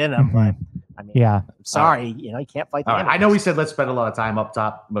got it in him, but I mean, I'm sorry, you can't fight the I know we said let's spend a lot of time up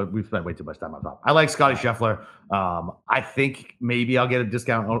top, but we've spent way too much time up top. I like Scotty Scheffler. I think maybe I'll get a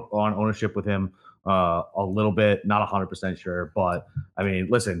discount on ownership with him a little bit, not 100% sure, but I mean,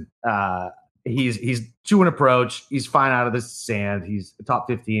 listen, he's chewing approach. He's fine out of the sand. He's top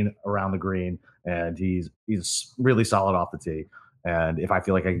 15 around the green, and he's really solid off the tee. And if I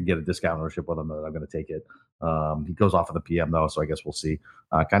feel like I can get a discount ownership with him, then I'm going to take it. He goes off of the PM though, so I guess we'll see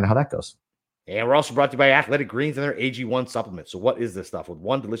kind of how that goes. And we're also brought to you by Athletic Greens and their AG1 supplement. So what is this stuff? With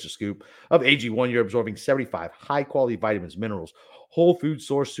one delicious scoop of AG1, you're absorbing 75 high-quality vitamins, minerals, whole food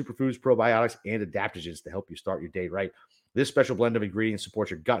source, superfoods, probiotics, and adaptogens to help you start your day right. This special blend of ingredients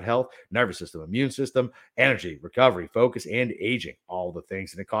supports your gut health, nervous system, immune system, energy, recovery, focus, and aging. All the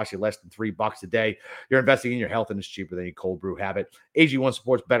things. And it costs you less than $3 a day. You're investing in your health, and it's cheaper than a cold brew habit. AG1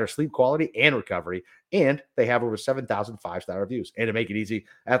 supports better sleep quality and recovery, and they have over 7,000 5-star reviews. And to make it easy,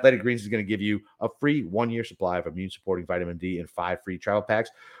 Athletic Greens is going to give you a free 1-year supply of immune-supporting vitamin D and 5 free travel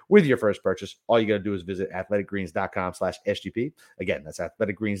packs with your first purchase. All you got to do is visit athleticgreens.com/SGP. Again, that's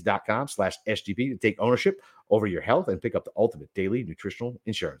athleticgreens.com/SGP to take ownership over your health and pick up the ultimate daily nutritional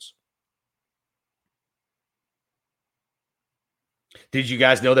insurance. Did you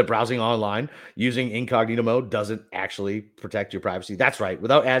guys know that browsing online using incognito mode doesn't actually protect your privacy? That's right.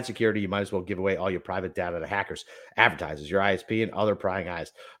 Without ad security, you might as well give away all your private data to hackers, advertisers, your ISP, and other prying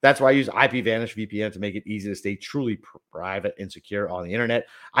eyes. That's why I use IPVanish VPN to make it easy to stay truly private and secure on the internet.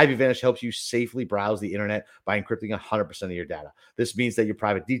 IPVanish helps you safely browse the internet by encrypting 100% of your data. This means that your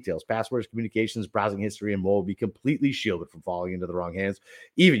private details, passwords, communications, browsing history, and more will be completely shielded from falling into the wrong hands.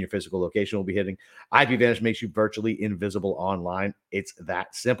 Even your physical location will be hidden. IPVanish makes you virtually invisible online. It's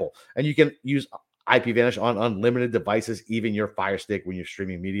that simple. And you can use IPVanish on unlimited devices, even your Fire Stick when you're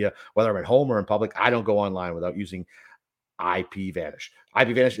streaming media, whether I'm at home or in public. I don't go online without using IPVanish.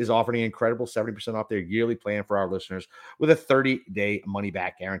 IPVanish is offering an incredible 70% off their yearly plan for our listeners with a 30-day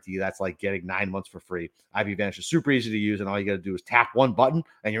money-back guarantee. That's like getting 9 months for free. IPVanish is super easy to use, and all you got to do is tap one button,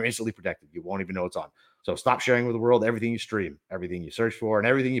 and you're instantly protected. You won't even know it's on. So stop sharing with the world everything you stream, everything you search for, and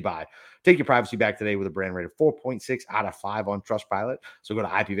everything you buy. Take your privacy back today with a brand rated 4.6 out of 5 on Trustpilot. So go to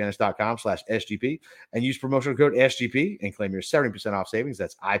IPVanish.com/SGP and use promotional code SGP and claim your 70% off savings.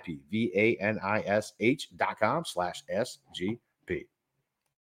 That's IPVanish.com/SGP.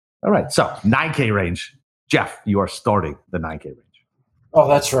 All right. So 9K range. Jeff, you are starting the 9K range. Oh,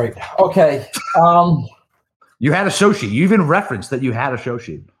 that's right. Okay. You had a show sheet. You even referenced that you had a show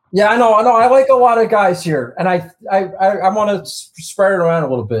sheet. Yeah, I know. I like a lot of guys here, and I want to spread it around a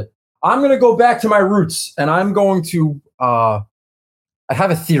little bit. I'm going to go back to my roots, and I'm going to I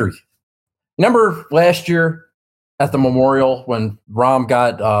have a theory. Remember last year at the Memorial when Rahm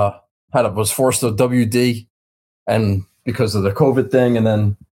was forced to WD, and because of the COVID thing, and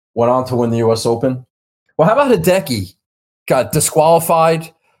then went on to win the U.S. Open. Well, how about Hideki got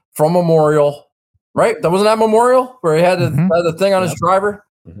disqualified from Memorial? Right, that wasn't that Memorial where he had the thing on his driver.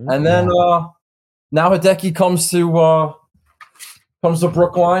 And then now Hideki comes to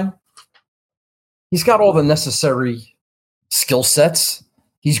Brookline. He's got all the necessary skill sets.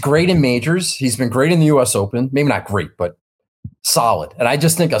 He's great in majors. He's been great in the U.S. Open. Maybe not great, but solid. And I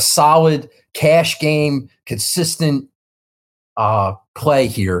just think a solid cash game, consistent play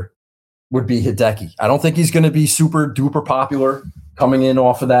here would be Hideki. I don't think he's going to be super duper popular coming in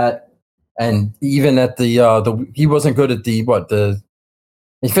off of that. And even at the he wasn't good at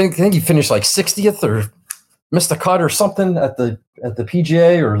I think he finished like 60th or missed a cut or something at the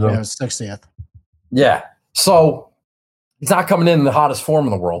PGA or it was 60th. Yeah. So he's not coming in the hottest form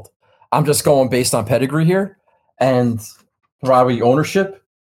in the world. I'm just going based on pedigree here and probably ownership.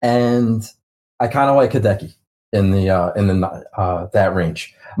 And I kind of like Hideki in that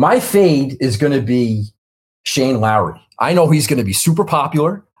range. My fade is going to be Shane Lowry. I know he's going to be super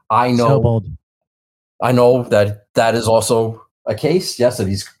popular. I know. So bold. I know that is also a case. Yes, that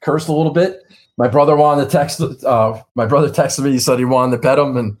he's cursed a little bit. My brother wanted to text. My brother texted me. He said he wanted to bet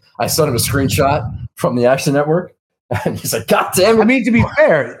him, and I sent him a screenshot from the Action Network. And he's like, "God damn it!" I mean, to be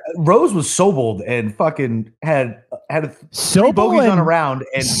fair, Rose was so bold and fucking had three bogeys on a round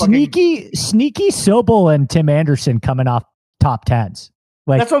and sneaky Sobel and Tim Anderson coming off top tens.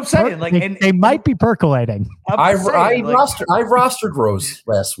 Like, that's what I'm saying. Like, they might be percolating. I rostered Rose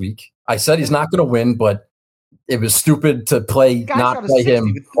last week. I said he's not going to win, but it was stupid to not play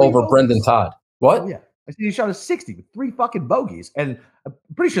him over Brendan Todd. What? Oh, yeah. I see he shot a 60 with 3 fucking bogeys, and I'm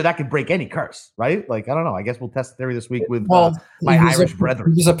pretty sure that could break any curse, right? Like, I don't know. I guess we'll test the theory this week with my Irish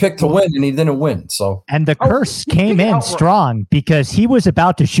brethren. He was a pick to win, and he didn't win. So, and the curse came in strong because he was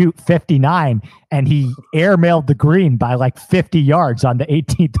about to shoot 59, and he airmailed the green by like 50 yards on the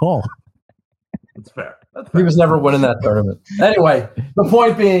 18th hole. That's fair. He was never winning that tournament. Anyway, the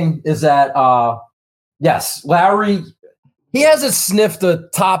point being is that, yes, Lowry, he hasn't sniffed the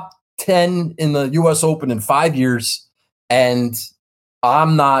top 10 in the U.S. Open in 5 years, and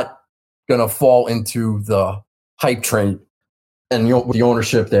I'm not going to fall into the hype train and the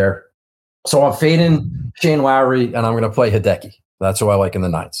ownership there. So I'm fading Shane Lowry, and I'm going to play Hideki. That's who I like in the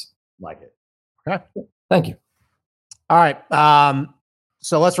nines. Like it. Okay. Thank you. All right.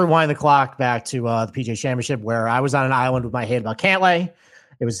 So let's rewind the clock back to the PGA Championship, where I was on an island with my hate about Cantlay.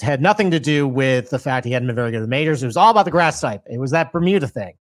 It had nothing to do with the fact he hadn't been very good at majors. It was all about the grass type. It was that Bermuda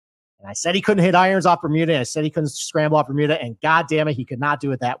thing. And I said he couldn't hit irons off Bermuda. And I said he couldn't scramble off Bermuda. And God damn it, he could not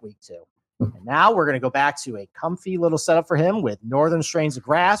do it that week too. And now we're going to go back to a comfy little setup for him with northern strains of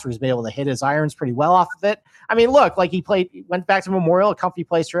grass, where he's been able to hit his irons pretty well off of it. I mean, look, like he went back to Memorial, a comfy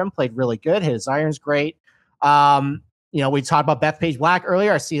place for him, played really good, hit his irons great. We talked about Bethpage Black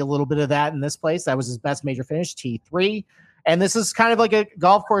earlier. I see a little bit of that in this place. That was his best major finish, T3. And this is kind of like a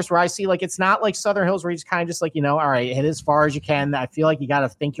golf course where I see, like, it's not like Southern Hills where you just kind of just like, all right, hit as far as you can. I feel like you got to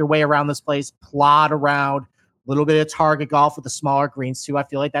think your way around this place, plod around, a little bit of target golf with the smaller greens too. I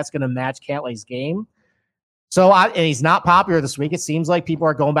feel like that's going to match Cantlay's game. So, and he's not popular this week. It seems like people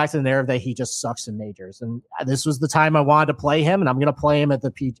are going back to the narrative that he just sucks in majors. And this was the time I wanted to play him, and I'm going to play him at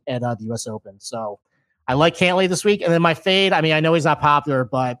the U.S. Open. So I like Cantlay this week. And then my fade, I mean, I know he's not popular,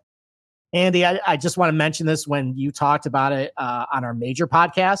 but Andy, I just want to mention this when you talked about it on our major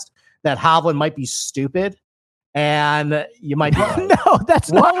podcast, that Hovland might be stupid. And you might be right. No, that's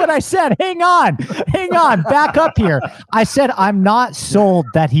not what I said. Hang on. Back up here. I said I'm not sold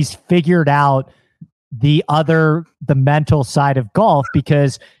that he's figured out the mental side of golf,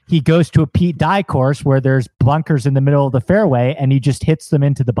 because he goes to a Pete Dye course where there's bunkers in the middle of the fairway and he just hits them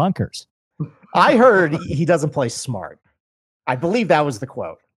into the bunkers. I heard he doesn't play smart. I believe that was the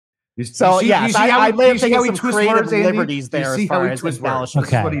quote. I may have taken some creative liberties there as far as embellishing.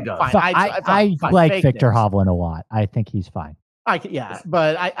 Okay. What he does. I like Victor Hovland a lot. I think he's fine.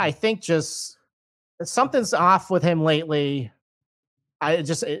 But I think just something's off with him lately. I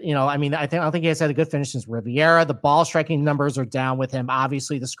don't think he has had a good finish since Riviera. The ball striking numbers are down with him.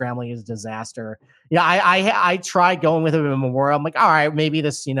 Obviously, the scrambling is a disaster. I tried going with him in Memorial. I'm like, all right, maybe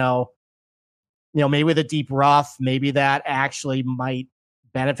this, maybe with a deep rough, maybe that actually might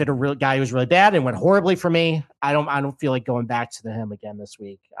benefit a real guy who's really bad and went horribly for me. I don't feel like going back to him again this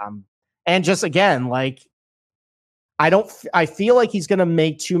week. And just again, like, I feel like he's going to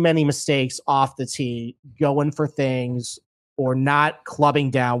make too many mistakes off the tee, going for things or not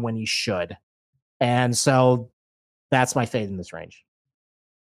clubbing down when he should. And so that's my fade in this range.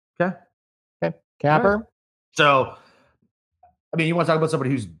 Okay. Capper. Right. So, I mean, you want to talk about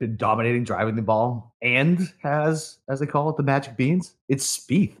somebody who's been dominating driving the ball and has, as they call it, the magic beans? It's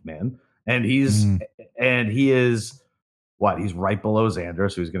Spieth, man. And he is what? He's right below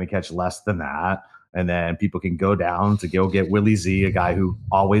Xander, so he's going to catch less than that. And then people can go down to go get Willie Z, a guy who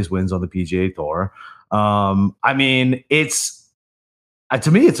always wins on the PGA Tour. I mean, it's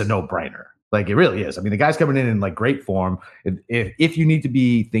to me, it's a no-brainer. Like, it really is. I mean, the guy's coming in like great form. If you need to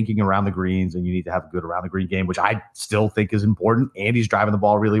be thinking around the greens and you need to have a good around the green game, which I still think is important, and he's driving the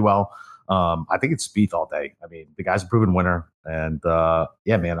ball really well, I think it's Spieth all day. I mean, the guy's a proven winner. And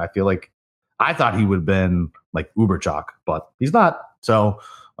yeah, man, I feel like I thought he would have been like uber chalk, but he's not. So,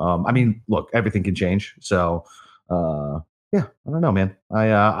 I mean, look, everything can change. So, yeah, I don't know, man.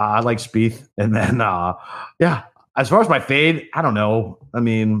 I like Spieth. And then, yeah, as far as my fade, I don't know. I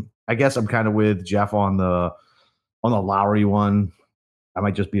mean, I guess I'm kind of with Jeff on the Lowry one. I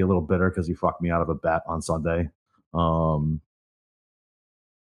might just be a little bitter because he fucked me out of a bet on Sunday. I'd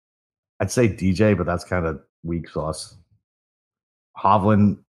say DJ, but that's kind of weak sauce.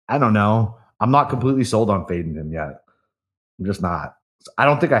 Hovland, I don't know. I'm not completely sold on fading him yet. I'm just not. I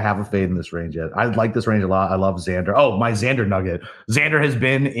don't think I have a fade in this range yet. I like this range a lot. I love Xander. Oh, my Xander nugget. Xander has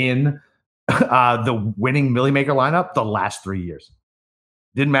been in the winning Millie Maker lineup the last 3 years.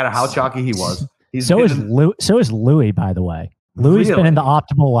 Didn't matter how chalky he was. So is Louis, by the way. Louis has been in the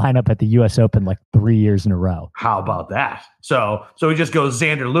optimal lineup at the U.S. Open like 3 years in a row. How about that? So he just goes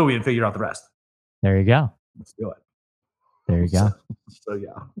Xander, Louis, and figure out the rest. There you go. Let's do it. There you go. So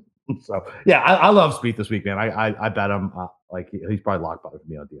yeah. So yeah, I love Spieth this week, man. I bet him like he's probably locked by for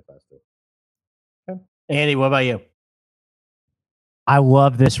me on DFS too. Okay. Andy, what about you? I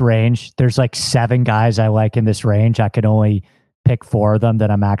love this range. There's like 7 guys I like in this range. I could only pick 4 of them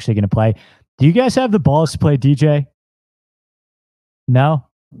that I'm actually going to play. Do you guys have the balls to play DJ? No?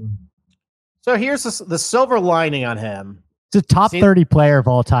 So here's the silver lining on him. It's a top 30 player of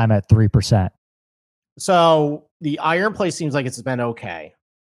all time at 3%. So the iron play seems like it's been okay.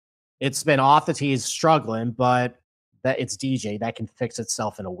 It's been off the tee, is struggling, but that it's DJ that can fix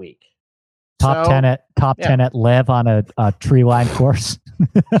itself in a week. Top 10 at live on a tree line course.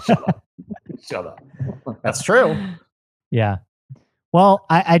 Shut up. That's true. Yeah. Well,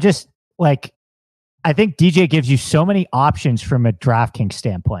 I just like, I think DJ gives you so many options from a DraftKings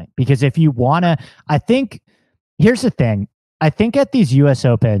standpoint, because if you want to, I think here's the thing. I think at these US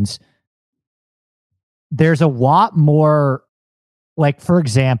Opens, there's a lot more, like, for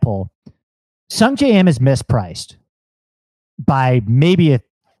example, Sung J M is mispriced by maybe a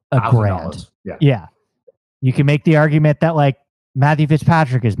grand. Yeah. You can make the argument that like Matthew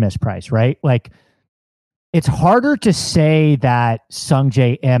Fitzpatrick is mispriced, right? Like, it's harder to say that Sung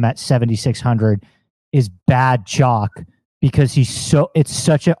J M at 7,600 is bad chalk because it's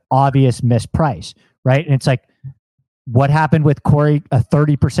such an obvious misprice, right? And it's like, what happened with a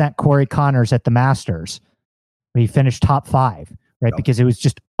 30% Corey Connors at the Masters? He finished top 5, right? Because it was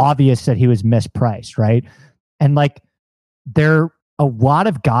just obvious that he was mispriced, right? And like, there are a lot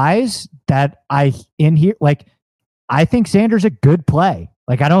of guys that I think Xander's a good play.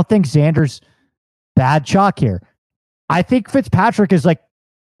 Like, I don't think Xander's bad chalk here. I think Fitzpatrick is like,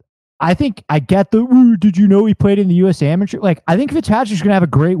 I think I get did you know he played in the US Amateur? Like, I think Fitzpatrick's going to have a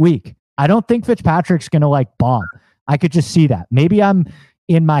great week. I don't think Fitzpatrick's going to like bomb. I could just see that. Maybe I'm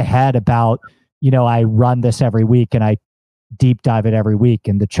in my head about, I run this every week and I deep dive it every week,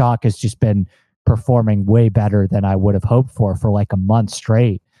 and the chalk has just been performing way better than I would have hoped for like a month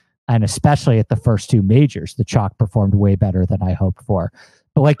straight. And especially at the first 2 majors, the chalk performed way better than I hoped for.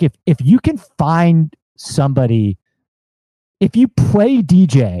 But like, if you can find somebody, if you play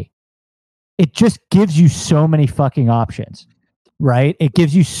DJ, it just gives you so many fucking options, right? It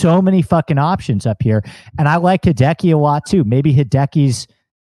gives you so many fucking options up here. And I like Hideki a lot too. Maybe Hideki's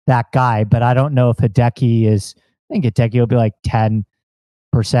that guy, but I don't know if Hideki is, I think Hideki will be like 10%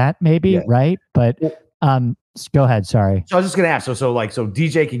 maybe, right? But go ahead, sorry. So I was just going to ask, so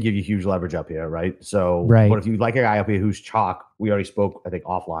DJ can give you huge leverage up here, right? So But if you like a guy up here who's chalk, we already spoke, I think,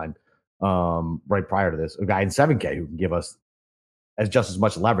 offline, right prior to this, a guy in 7K who can give us just as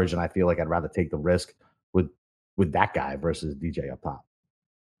much leverage, and I feel like I'd rather take the risk with that guy versus DJ up top.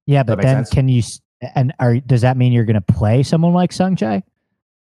 Yeah, but then can you? And does that mean you're going to play someone like Sungjae?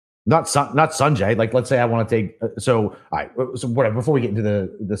 Not Sungjae. Like, let's say I want to take. All right. So whatever. Before we get into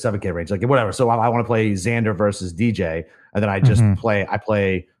the 7K range, like whatever. So I want to play Xander versus DJ, and then I just play. I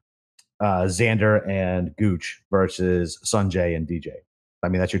play Xander and Gooch versus Sungjae and DJ. I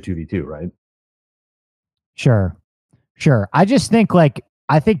mean, that's your 2v2, right? Sure. I just think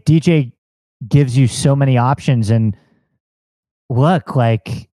I think DJ gives you so many options, and look,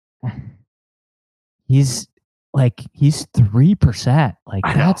 like he's 3%. Like,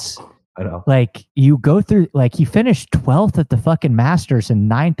 that's, I know. Like, you go through, like, he finished 12th at the fucking Masters and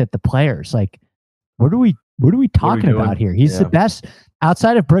 9th at the Players. Like, what are we talking about here? He's the best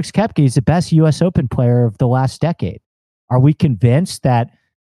outside of Brooks Koepka. He's the best US Open player of the last decade. Are we convinced that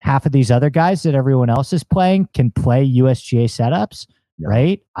half of these other guys that everyone else is playing can play USGA setups? Yeah.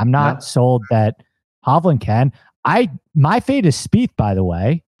 Right? I'm not sold that Hovland can. My fate is Spieth, by the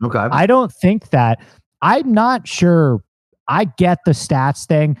way. Okay. I don't think that. I'm not sure. I get the stats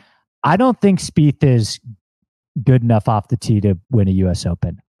thing. I don't think Spieth is good enough off the tee to win a U.S.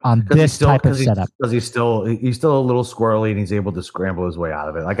 Open on this type of setup. Because he's still a little squirrely and he's able to scramble his way out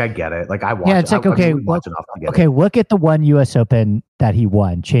of it. Like, I get it. Like, I watch. Yeah, it's like, look at the one U.S. Open that he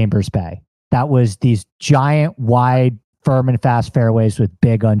won, Chambers Bay. That was these giant, wide, firm and fast fairways with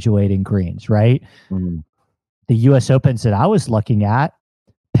big undulating greens, right? Mm-hmm. The U.S. Opens that I was looking at,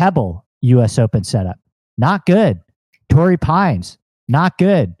 Pebble U.S. Open setup, not good. Torrey Pines, not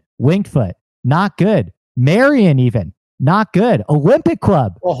good. Winged Foot, not good. Marion, even not good. Olympic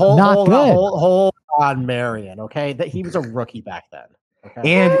Club, not good. Hold on, Marion. Okay, that he was a rookie back then.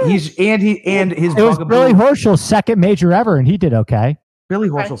 Okay? And his. It was Billy Horschel's second major ever, and he did okay. Billy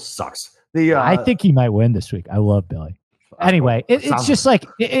Horschel sucks. I think he might win this week. I love Billy. Anyway, it's just like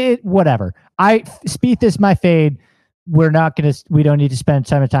whatever. Spieth is my fade. We don't need to spend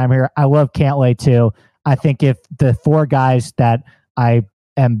time here. I love Cantlay too. I think if the 4 guys that I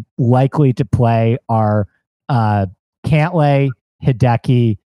am likely to play are Cantlay,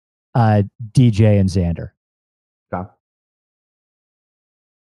 Hideki, DJ, and Xander. Okay.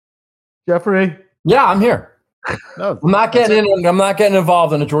 Jeffrey. Yeah, I'm here. No, I'm not getting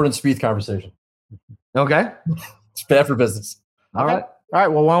involved in a Jordan Spieth conversation. Okay. It's bad for business. All right. All right.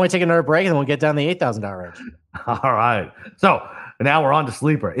 Well, why don't we take another break and then we'll get down the $8,000 range. All right. So now we're on to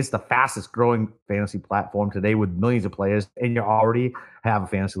Sleeper. It's the fastest growing fantasy platform today with millions of players, and you already have a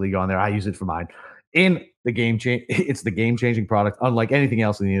fantasy league on there. I use it for mine. It's the game-changing product, unlike anything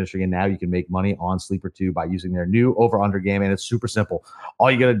else in the industry. And now you can make money on Sleeper too by using their new over/under game, and it's super simple. All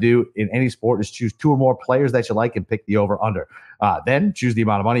you got to do in any sport is choose 2 or more players that you like and pick the over/under. Then choose the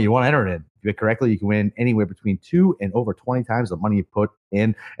amount of money you want to enter it in. If you do it correctly, you can win anywhere between 2 and over 20 times the money you put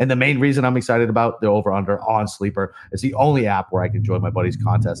in. And the main reason I'm excited about the over/under on Sleeper is the only app where I can join my buddies'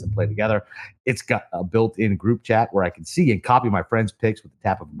 contests and play together. It's got a built-in group chat where I can see and copy my friends' picks with the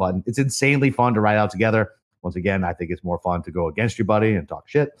tap of a button. It's insanely fun to write out together. Once again, I think it's more fun to go against your buddy and talk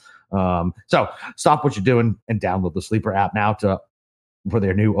shit. So stop what you're doing and download the Sleeper app now for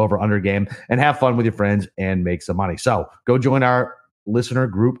their new over/under game and have fun with your friends and make some money. So go join our listener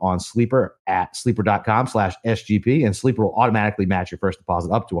group on Sleeper at sleeper.com/SGP, and Sleeper will automatically match your first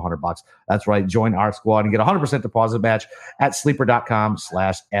deposit up to $100. That's right. Join our squad and get a 100% deposit match at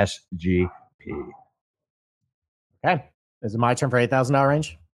sleeper.com/SGP. Okay. Is it my turn for $8,000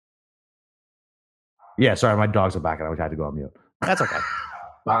 range? Yeah, sorry, my dogs are back and I had to go on mute. That's okay.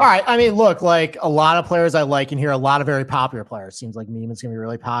 All right. I mean, look, like a lot of players I like in here, a lot of very popular players. Seems like Neiman's going to be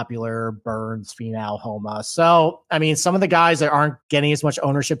really popular. Burns, Finau, Homa. So, I mean, some of the guys that aren't getting as much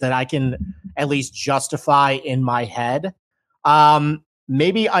ownership that I can at least justify in my head.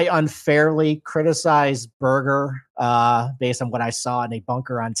 Maybe I unfairly criticize Berger based on what I saw in a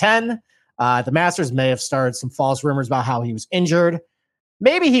bunker on 10. The Masters may have started some false rumors about how he was injured.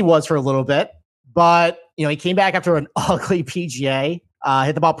 Maybe he was for a little bit, but he came back after an ugly PGA.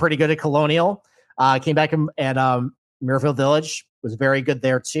 Hit the ball pretty good at Colonial. Came back at Muirfield Village. Was very good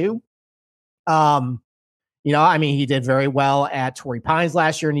there too. He did very well at Torrey Pines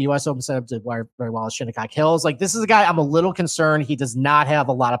last year in the U.S. Open setup. Did very well at Shinnecock Hills. Like, this is a guy I'm a little concerned. He does not have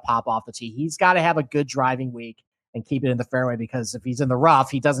a lot of pop off the tee. He's got to have a good driving week and keep it in the fairway, because if he's in the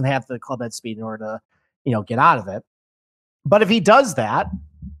rough, he doesn't have the club head speed in order to, get out of it. But if he does that,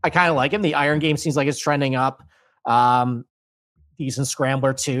 I kind of like him. The iron game seems like it's trending up. Decent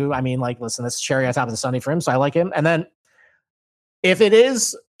scrambler too. I mean, listen, this cherry on top of the Sunday for him, so I like him. And then if it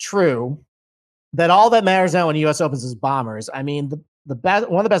is true that all that matters now in U.S. Opens is bombers, I mean, the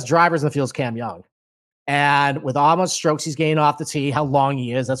best, one of the best drivers in the field is Cam Young. And with all much strokes he's gained off the tee, how long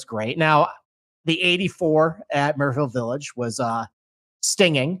he is, that's great. Now, the 84 at Muirfield Village was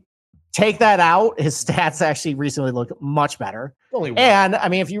stinging. Take that out, his stats actually recently look much better. And I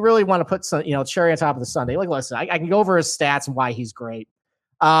mean, if you really want to put some, cherry on top of the Sunday, listen, I can go over his stats and why he's great.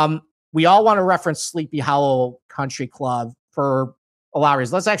 We all want to reference Sleepy Hollow Country Club for a lot of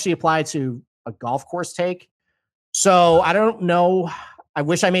reasons. Let's actually apply to a golf course take. So I don't know. I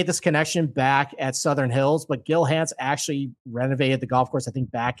wish I made this connection back at Southern Hills, but Gil Hanse actually renovated the golf course, I think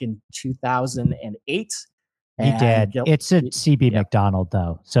back in 2008. He did. It's a CB McDonald,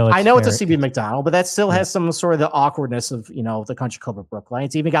 though. So I know it's a CB McDonald, but that still has some sort of the awkwardness of, the Country Club of Brookline.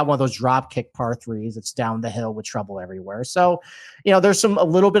 It's even got one of those drop kick par threes. It's down the hill with trouble everywhere. So, there's a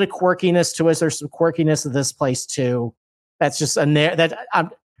little bit of quirkiness to us. There's some quirkiness of this place too. That's just I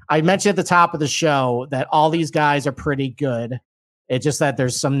mentioned at the top of the show that all these guys are pretty good. It's just that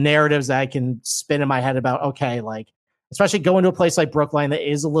there's some narratives that I can spin in my head about, okay, especially going to a place like Brookline that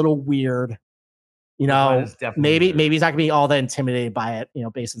is a little weird. Maybe he's not gonna be all that intimidated by it,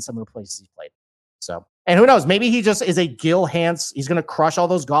 based on some of the places he's played. So, and who knows? Maybe he just is a Gil Hanse. He's gonna crush all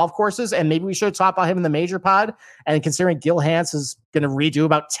those golf courses, and maybe we should talk about him in the major pod. And considering Gil Hanse is gonna redo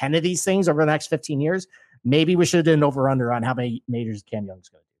about 10 of these things over the next 15 years, maybe we should have done an over/under on how many majors Cam Young's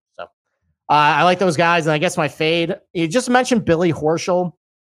gonna do. So, I like those guys, and I guess my fade. You just mentioned Billy Horschel.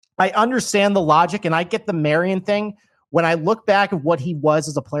 I understand the logic, and I get the Marion thing. When I look back at what he was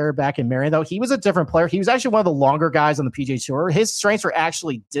as a player back in Marion, though, he was a different player. He was actually one of the longer guys on the PGA Tour. His strengths were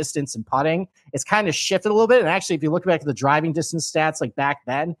actually distance and putting. It's kind of shifted a little bit. And actually, if you look back at the driving distance stats, back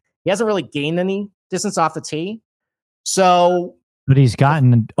then, he hasn't really gained any distance off the tee. So, but he's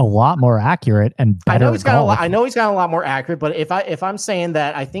gotten a lot more accurate and better. I know he's gotten a lot more accurate. But if I'm saying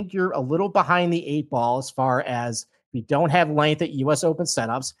that, I think you're a little behind the 8 ball as far as we don't have length at U.S. Open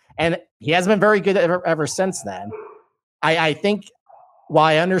setups, and he hasn't been very good ever since then. I think while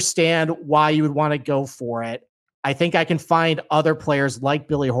I understand why you would want to go for it, I think I can find other players like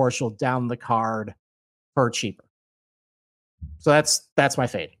Billy Horschel down the card for cheaper. So that's my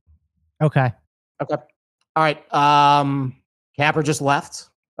fade. Okay. All right. Capper just left.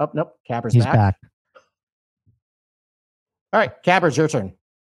 Oh, nope. Capper's He's back. All right. Capper, it's your turn.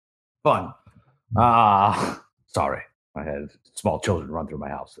 Fun. Sorry, I had small children run through my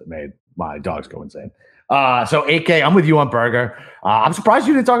house that made my dogs go insane. So 8K, I'm with you on Berger. I'm surprised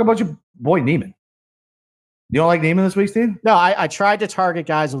you didn't talk about your boy Neiman. You don't like Neiman this week, Steve? No, I tried to target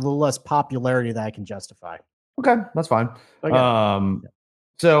guys with a little less popularity that I can justify. Okay, that's fine. Okay. I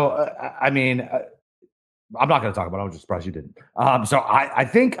mean, I'm not going to talk about it. I'm just surprised you didn't. So I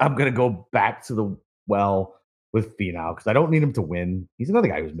think I'm going to go back to the well with Finau because I don't need him to win. He's another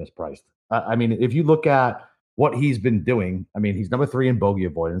guy who's mispriced. I mean, if you look at what he's been doing, I mean, he's number 3 in bogey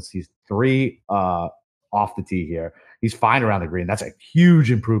avoidance. He's 3 off the tee here. He's fine around the green. That's a huge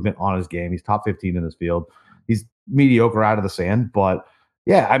improvement on his game. He's top 15 in this field. He's mediocre out of the sand, but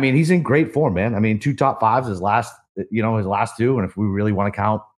yeah, I mean, he's in great form, man. I mean, 2 top 5s his last 2. And if we really want to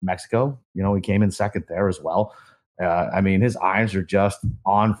count Mexico, he came in second there as well. I mean, his irons are just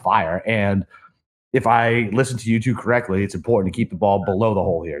on fire. And if I listen to you two correctly, it's important to keep the ball below the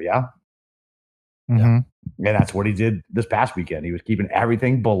hole here. Yeah. Mm-hmm. And that's what he did this past weekend. He was keeping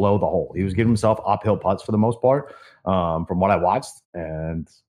everything below the hole. He was giving himself uphill putts for the most part, from what I watched. And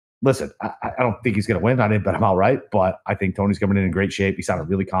listen, I don't think he's going to win. I didn't bet him outright, but I think Tony's coming in great shape. He sounded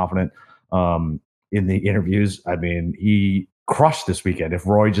really confident in the interviews. I mean, he crushed this weekend. If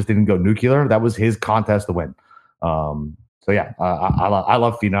Roy just didn't go nuclear, that was his contest to win. So yeah, I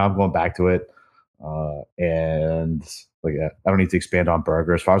love Finau. I'm going back to it. And like, I don't need to expand on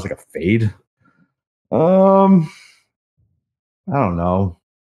Berger as far as like a fade. I don't know.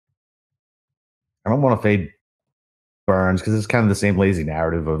 I don't want to fade Burns because it's kind of the same lazy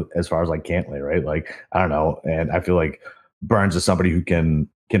narrative of as far as like Cantlay, right? Like, I don't know. And I feel like Burns is somebody who can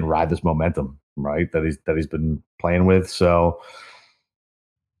ride this momentum, right? That he's been playing with. So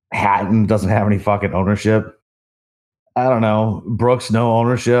Hatton doesn't have any fucking ownership. I don't know. Brooks, no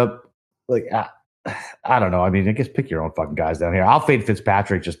ownership. Like, I don't know. I mean, I guess pick your own fucking guys down here. I'll fade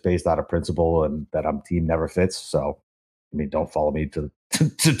Fitzpatrick just based out of principle and that I'm team never fits. So, I mean, don't follow me to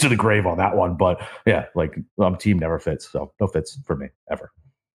the grave on that one. But yeah, like I'm team never fits. So no fits for me ever.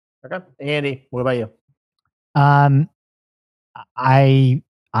 Okay. Andy, what about you? I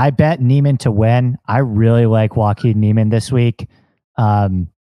bet Neiman to win. I really like Joaquin Neiman this week.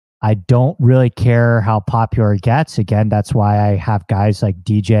 I don't really care how popular it gets. Again, that's why I have guys like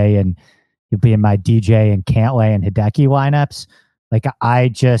DJ and you'll be in my DJ and Cantlay and Hideki lineups. Like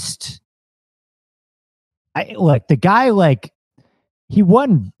look, the guy, like, he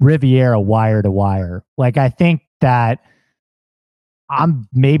won Riviera wire to wire. Like, I think that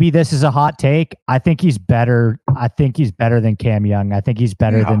maybe this is a hot take. I think he's better. I think he's better than Cam Young. I think he's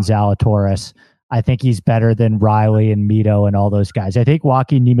better than Zalatoris. I think he's better than Riley and Mito and all those guys. I think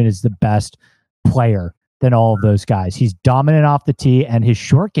Joaquin Neiman is the best player than all of those guys. He's dominant off the tee, and his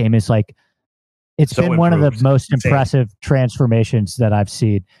short game is like, it's so been one of the most impressive transformations that I've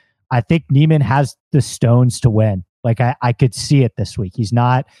seen. I think Neiman has the stones to win. Like, I could see it this week. He's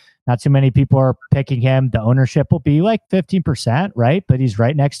not too many people are picking him. The ownership will be like 15%, right? But he's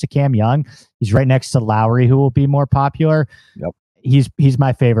right next to Cam Young. He's right next to Lowry, who will be more popular. Yep. He's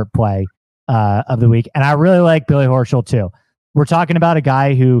my favorite play of the week. And I really like Billy Horschel too. We're talking about a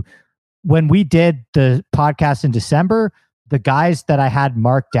guy who, when we did the podcast in December, the guys that I had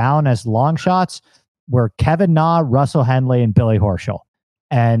marked down as long shots were Kevin Na, Russell Henley, and Billy Horschel.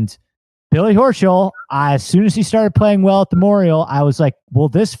 And Billy Horschel, as soon as he started playing well at the Memorial, I was like, well,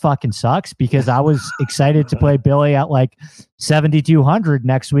 this fucking sucks, because I was excited to play Billy at like 7,200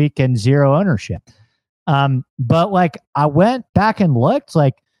 next week and zero ownership. But like, I went back and looked,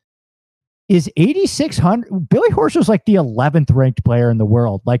 like, is 8,600, Billy Horschel's like the 11th ranked player in the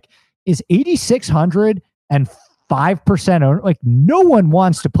world. Like, is 8,600 and 5% owner, like, no one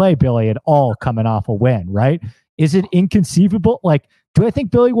wants to play Billy at all coming off a win, right? Is it inconceivable? Like, do I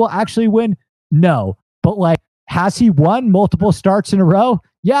think Billy will actually win? No. But like, has he won multiple starts in a row?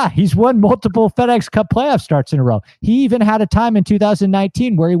 Yeah, he's won multiple FedEx Cup playoff starts in a row. He even had a time in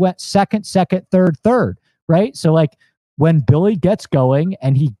 2019 where he went second, third, right? So like, when Billy gets going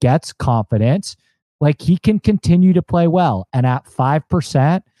and he gets confidence, like, he can continue to play well. And at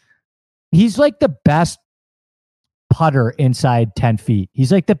 5%, he's like the best putter inside 10 feet.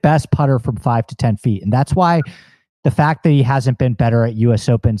 He's like the best putter from 5 to 10 feet. And that's why the fact that he hasn't been better at US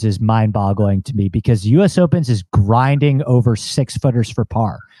Opens is mind-boggling to me, because US Opens is grinding over 6-footers for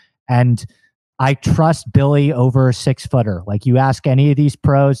par. And I trust Billy over a 6-footer. Like, you ask any of these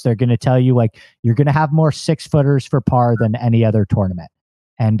pros, they're going to tell you, like, you're going to have more 6-footers for par than any other tournament.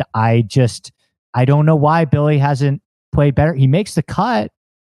 And I don't know why Billy hasn't played better. He makes the cut,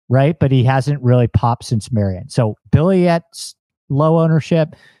 right? But he hasn't really popped since Marion. So Billy at low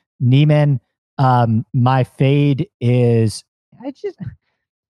ownership, Neiman. My fade is,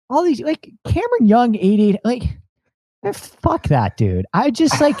 all these like Cameron Young 88, like fuck that dude. I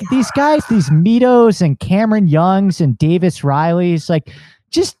just like these guys, these Mitos and Cameron Youngs and Davis Rileys, like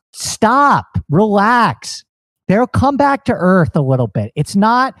just stop, relax. They'll come back to earth a little bit. It's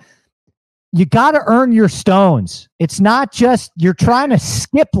not, you got to earn your stones. It's not just you're trying to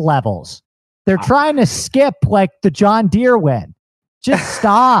skip levels. They're trying to skip like the John Deere win. Just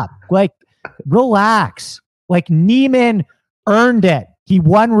stop. Like relax. Like Neiman earned it. He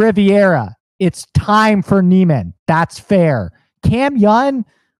won Riviera. It's time for Neiman. That's fair. Cam Young,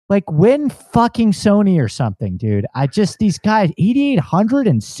 like win fucking Sony or something, dude. I just, these guys, 8,800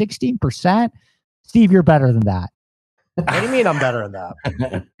 and 16%. Steve, you're better than that. What do you mean I'm better than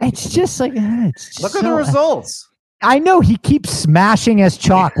that? It's just like, look at the results. I know he keeps smashing his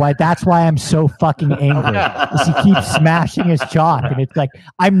chalk. Why? That's why I'm so fucking angry. Is he keeps smashing his chalk, and it's like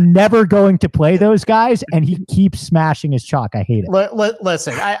I'm never going to play those guys, and he keeps smashing his chalk. I hate it.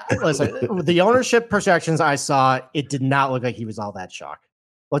 Listen. The ownership projections I saw, it did not look like he was all that shocked.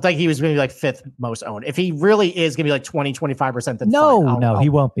 Looked like he was going to be like fifth most owned. If he really is going to be like 20-25%, then no, he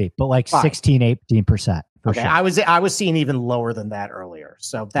won't be. But like 16-18%. Okay, sure. I was seeing even lower than that earlier.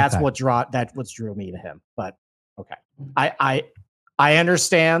 So that's what drew me to him. But okay, I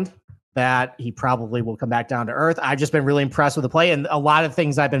understand that he probably will come back down to earth. I've just been really impressed with the play, and a lot of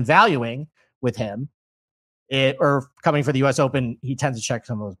things I've been valuing with him, or coming for the U.S. Open, he tends to check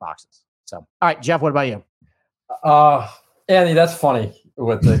some of those boxes. So, all right, Jeff, what about you? Andy, that's funny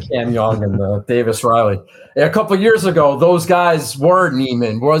with the Cam Young and the Davis Riley. A couple of years ago, those guys were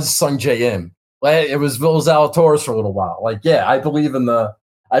Neiman, was Sung J M. It was Will Zalatoris for a little while. Like, yeah, I believe in the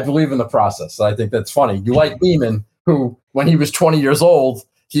process. I think that's funny. You like Neiman, who when he was 20 years old,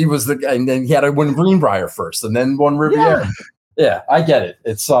 he was and then he had to win Greenbrier first, and then won Riviera. Yeah, I get it.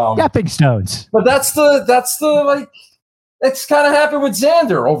 It's stepping stones. But that's the like. It's kind of happened with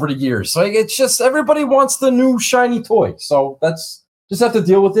Xander over the years. Like it's just everybody wants the new shiny toy. So that's just have to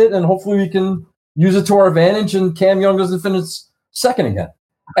deal with it, and hopefully we can use it to our advantage. And Cam Young doesn't finish second again.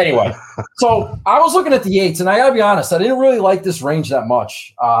 Anyway, so I was looking at the eights, and I gotta be honest, I didn't really like this range that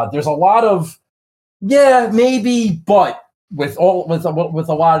much. There's a lot of maybe, but with a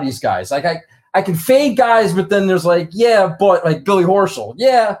lot of these guys, like I can fade guys, but then there's like but like Billy Horschel,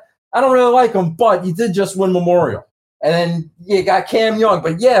 I don't really like him, but he did just win Memorial. And then you got Cam Young,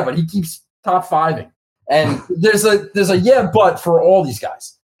 but he keeps top fiving. And there's a but for all these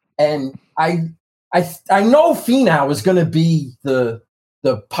guys. And I know Finau is going to be the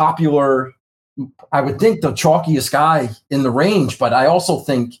popular, I would think the chalkiest guy in the range, but I also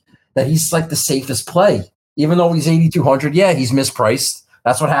think that he's like the safest play. Even though he's 8,200, he's mispriced.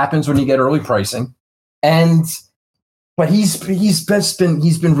 That's what happens when you get early pricing. But he's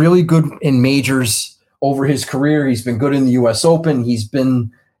been really good in majors over his career. He's been good in the U.S. Open. He's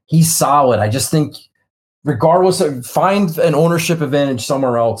solid. I just think regardless of, find an ownership advantage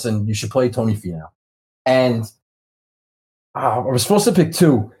somewhere else, and you should play Tony Finau. And I was supposed to pick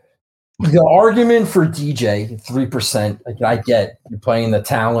two. The argument for DJ, 3%, I get you're playing the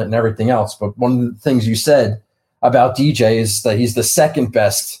talent and everything else, but one of the things you said about DJ is that he's the second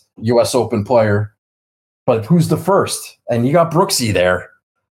best U.S. Open player, but who's the first? And you got Brooksy there.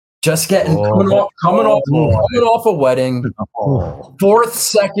 Just coming off a wedding,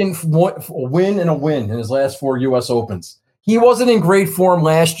 second win and a win in his last 4 U.S. Opens. He wasn't in great form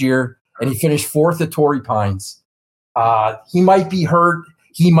last year, and he finished fourth at Torrey Pines. He might be hurt.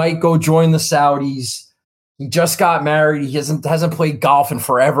 He might go join the Saudis. He just got married. He hasn't played golf in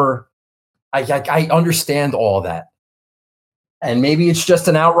forever. I understand all of that, and maybe it's just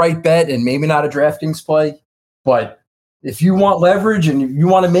an outright bet, and maybe not a DraftKings play, but. If you want leverage and you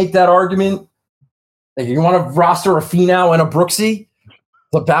want to make that argument, like you want to roster a Finau and a Brooksy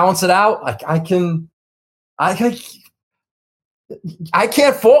to balance it out, like I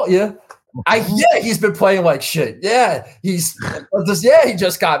can't fault you. He's been playing like shit. He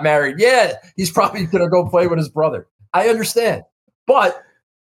just got married. He's probably gonna go play with his brother. I understand, but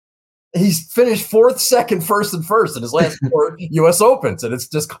he's finished fourth, second, first, and first in his last 4 U.S. Opens, and it's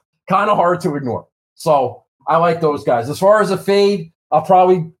just kind of hard to ignore. So. I like those guys. As far as a fade, I'll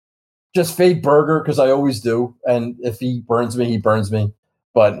probably just fade Berger because I always do. And if he burns me, he burns me.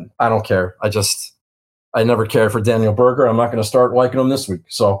 But I don't care. I never cared for Daniel Berger. I'm not going to start liking him this week.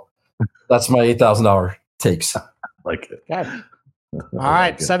 So that's my $8,000 takes. Like it. Okay. All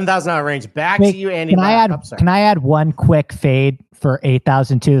right, $7,000 range. Back to you, Andy. Can I add one quick fade for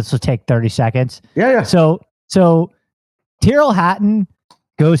 8,000 too? This will take 30 seconds. Yeah. So Tyrrell Hatton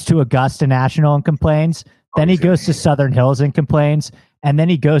goes to Augusta National and complains. Then he goes to Southern Hills and complains. And then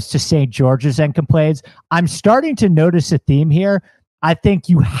he goes to St. George's and complains. I'm starting to notice a theme here. I think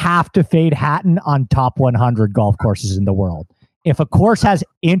you have to fade Hatton on top 100 golf courses in the world. If a course has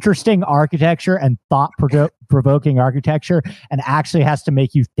interesting architecture and thought-provoking architecture and actually has to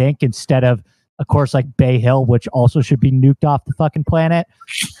make you think instead of a course like Bay Hill, which also should be nuked off the fucking planet,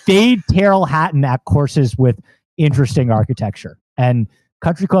 fade Terrell Hatton at courses with interesting architecture. And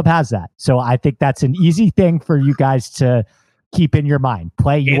Country Club has that. So I think that's an easy thing for you guys to keep in your mind.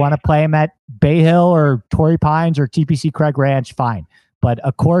 You want to play him at Bay Hill or Torrey Pines or TPC Craig Ranch, fine. But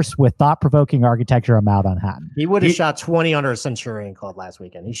a course with thought-provoking architecture, I'm out on Hatton. He would have shot 20 under a Centurion Club last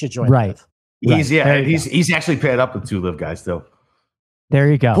weekend. He should join. Right. He's actually paired up with 2 live guys still. There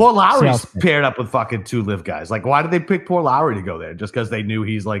you go. Poor Lowry's paired up with fucking 2 live guys. Like, why did they pick poor Lowry to go there? Just because they knew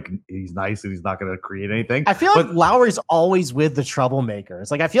he's nice and he's not going to create anything. I feel like Lowry's always with the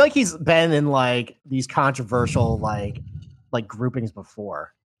troublemakers. Like, I feel like he's been in like these controversial like groupings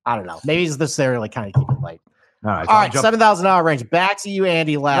before. I don't know. Maybe he's this there like kind of keep it light. All right, $7,000 range. Back to you,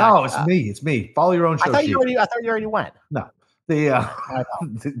 Andy Lack. No, it's me. It's me. Follow your own show. I thought you already went. No.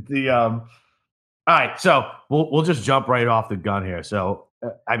 All right, so we'll just jump right off the gun here. So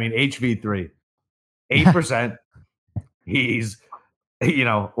I mean, HV3, 8%. He's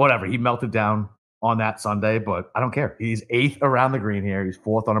whatever. He melted down on that Sunday, but I don't care. He's 8th around the green here. He's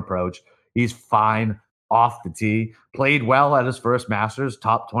 4th on approach. He's fine off the tee. Played well at his first Masters,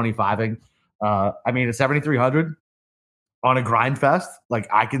 top 25ing. I mean, at 7,300 on a grind fest, like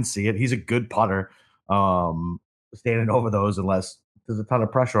I can see it. He's a good putter. Standing over those unless there's a ton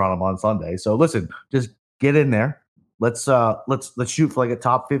of pressure on him on Sunday. So listen, just get in there. Let's shoot for like a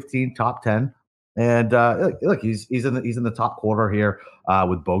top 15, top 10. And look, he's in the top quarter here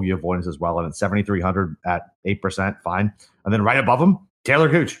with bogey avoidance as well. And at 7,300 at 8%, fine. And then right above him, Taylor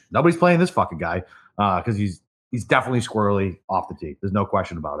Gooch. Nobody's playing this fucking guy because he's definitely squirrely off the tee. There's no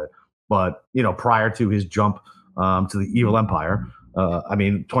question about it. But prior to his jump to the Evil Empire,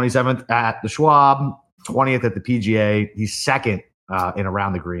 27th at the Schwab, 20th at the PGA. He's 2nd in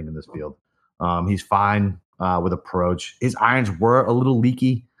around the green in this field. He's fine with approach. His irons were a little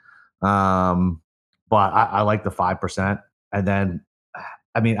leaky, but I like the 5%. And then,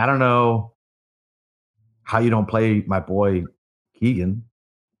 I don't know how you don't play my boy Keegan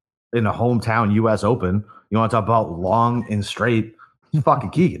in a hometown U.S. Open. You want to talk about long and straight? It's fucking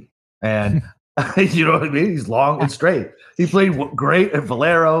Keegan. And you know what I mean? He's long and straight. He played great at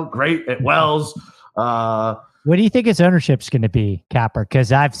Valero, great at Wells. What do you think his ownership's going to be, Capper?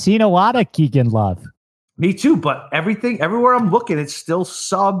 Because I've seen a lot of Keegan love. Me too, but everywhere I'm looking, it's still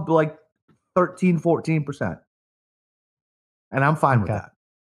sub like 13, 14%. And I'm fine with that.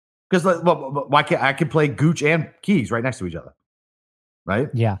 Because why can't I can play Gooch and Keys right next to each other? Right?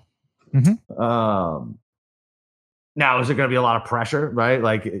 Yeah. Mm-hmm. Now, is it going to be a lot of pressure, right?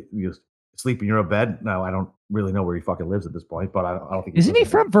 Like you sleep in your own bed? No, I don't really know where he fucking lives at this point, but I don't think. Isn't he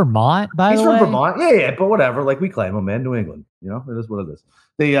from Vermont? He's from Vermont. Yeah, but whatever. Like we claim him, man. New England. It is what it is.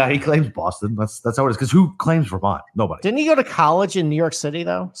 He claims Boston. That's how it is. Because who claims Vermont? Nobody. Didn't he go to college in New York City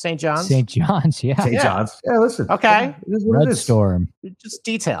though? St. John's. St. John's. Yeah. St. John's. Yeah. Listen. Okay. It is what Red Storm. Just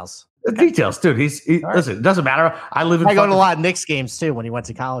details. Details, dude. Listen. It doesn't matter. I live in. I go to a lot of Knicks games too when he went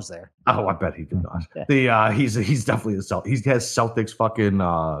to college there. Oh, I bet he did not. Yeah. He's definitely a Celtic. He has Celtics fucking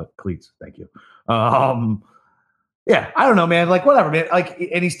cleats. Thank you. Yeah, I don't know, man. Like, whatever, man. Like,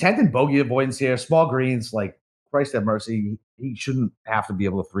 and he's 10th in bogey avoidance here. Small greens, like, Christ have mercy. He shouldn't have to be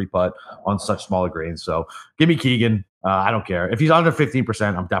able to 3-putt on such smaller greens. So, give me Keegan. I don't care. If he's under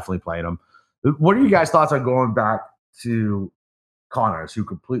 15%, I'm definitely playing him. What are you guys' thoughts on going back to Connors, who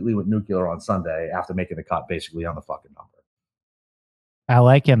completely went nuclear on Sunday after making the cut basically on the fucking number? I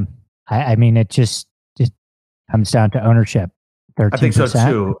like him. I mean, it comes down to ownership. 13%. I think so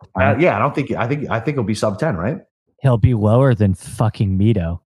too. Yeah, I think he'll be sub 10, right? He'll be lower than fucking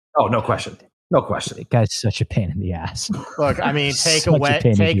Mito. Oh, no question. No question. The guy's such a pain in the ass. Look, I mean, take away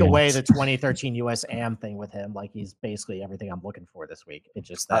the 2013 US Am thing with him. Like he's basically everything I'm looking for this week. It's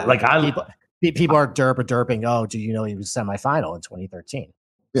just that people are derping. Oh, do you know he was semifinal in 2013?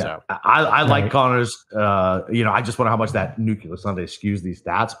 Yeah, so, I like Connors. I just wonder how much that Nuclear Sunday skews these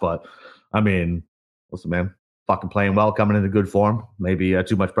stats. But I mean, listen, man. Fucking playing well, coming into good form. Maybe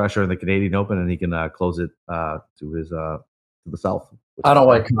too much pressure in the Canadian Open, and he can close it to the south. I don't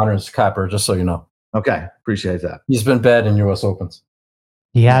like Connors, Capper, just so you know. Okay, appreciate that. He's been bad in U.S. Opens.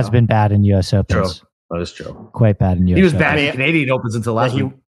 He has been bad in U.S. Opens. True. That is true. Quite bad in U.S. He was bad in Canadian Opens until last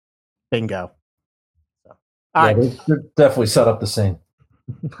week. Bingo. So, all right, they definitely set up the scene.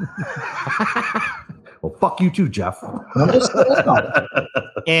 Well, fuck you too, Jeff.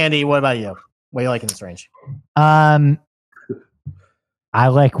 Andy, what about you? What do you like in this range? I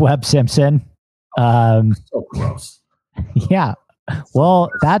like Webb Simpson. So gross. Yeah. Well,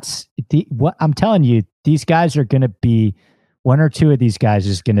 that's what I'm telling you. These guys are going to be, one or two of these guys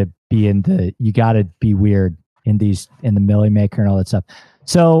is going to be in the, you got to be weird in the Millie Maker and all that stuff.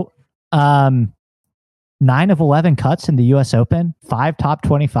 So, 9 of 11 cuts in the U.S. Open, 5 top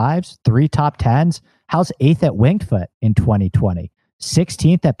 25s, 3 top 10s. How's 8th at Winged Foot in 2020?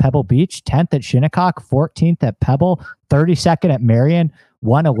 16th at Pebble Beach, 10th at Shinnecock, 14th at Pebble, 32nd at Marion,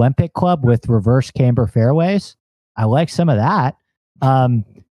 1 Olympic Club with reverse camber fairways. I like some of that.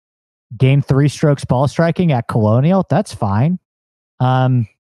 Gained 3 strokes ball striking at Colonial. That's fine. And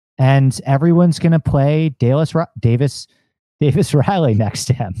everyone's going to play Davis Riley next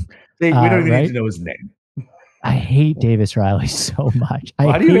to him. We don't even need to know his name. I hate Davis Riley so much.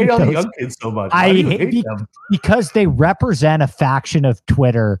 Why do you hate all the young kids so much? I hate them because they represent a faction of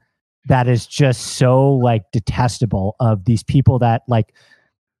Twitter that is just so like detestable, of these people that like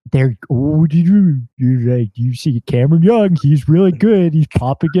they're, oh, you see Cameron Young, he's really good, he's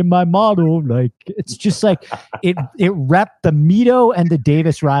popping in my model. Like, it's just like the Mito and the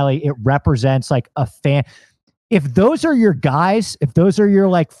Davis Riley, it represents like a fan. If those are your guys, if those are your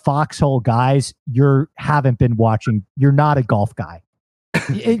like foxhole guys, you haven't been watching. You're not a golf guy.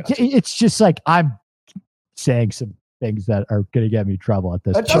 It's just like, I'm saying some things that are going to get me in trouble at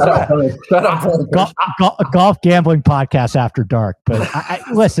this point. Shut up. Golf gambling podcast after dark. But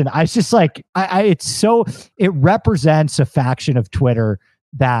listen, I was just like, it represents a faction of Twitter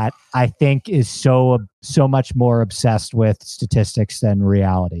that I think is so much more obsessed with statistics than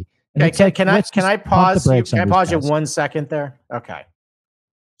reality. Okay, can I pause you? Can I pause you 1 second there? Okay.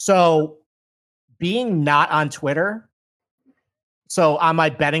 So being not on Twitter, so on my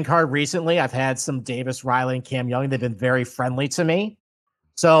betting card recently, I've had some Davis Riley and Cam Young. They've been very friendly to me.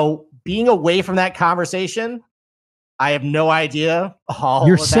 So being away from that conversation, I have no idea all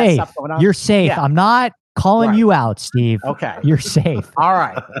You're of safe. that stuff going on. You're safe. Yeah. I'm not calling you out, Steve. Okay. You're safe. All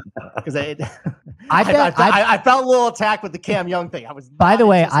right. Because I felt a little attacked with the Cam Young thing. By the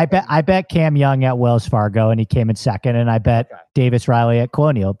way, I bet Cam Young at Wells Fargo and he came in second, and I bet Davis Riley at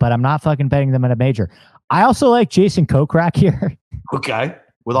Colonial, but I'm not fucking betting them in a major. I also like Jason Kokrak here. Okay.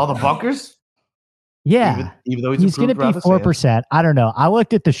 With all the bunkers? Yeah. Even though he's going to be 4%. I don't know. I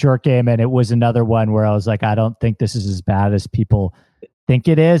looked at the short game and it was another one where I was like, I don't think this is as bad as people think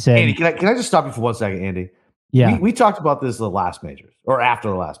it is. And Andy, can I just stop you for 1 second, Andy? Yeah. We talked about this the last majors or after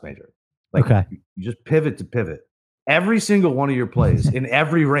the last major. Like, okay. You just pivot to pivot. Every single one of your plays in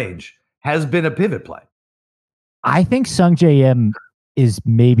every range has been a pivot play. I think Sung J M is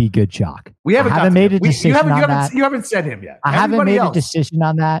maybe good chalk. We haven't made a decision on that. You haven't said him yet. I haven't made a decision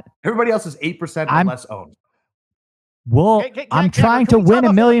on that. Everybody else is 8% or less owned. Well, I'm trying to win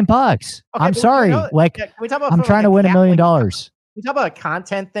 $1 million. Okay, I'm sorry. I'm trying to win $1 million. We talk about a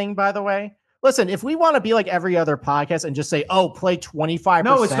content thing, by the way. Listen, if we want to be like every other podcast and just say, "Oh, play 25%,"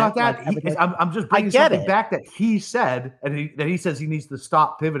 no, it's not that. I'm just bringing something back that he said, and he says he needs to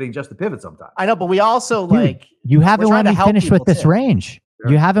stop pivoting just to pivot sometimes. I know, but we also you haven't let me finish with this range.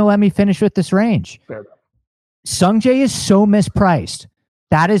 You haven't let me finish with this range. Sung Jae is so mispriced.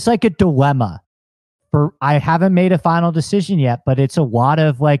 That is like a dilemma. I haven't made a final decision yet, but it's a lot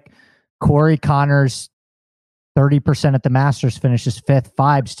of like Corey Connors, 30% at the Masters finishes 5th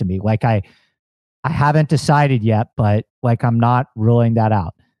vibes to me. Like I haven't decided yet, but like I'm not ruling that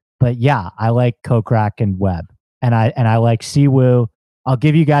out. But yeah, I like Kokrak and Webb, and I like Siwoo. I'll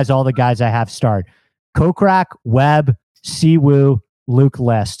give you guys all the guys I have start: Kokrak, Webb, Siwoo, Luke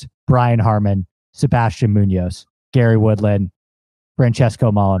List, Brian Harmon, Sebastian Munoz, Gary Woodland,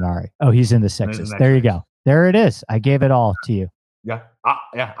 Francesco Molinari. Oh, he's in the 6s. There you go. There it is. I gave it all to you. Yeah,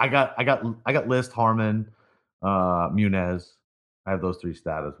 I got List, Harmon, Munez. I have those 3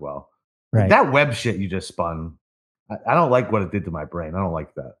 stat as well. Right. That web shit you just spun, I don't like what it did to my brain. I don't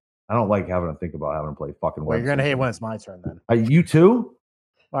like that. I don't like having to think about having to play fucking web. Well, you're going to hate when it's my turn then. You too?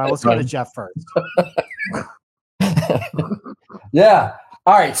 All right, let's go to Jeff first. Yeah.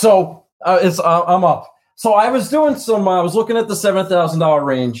 All right. So I'm up. So I was doing I was looking at the $7,000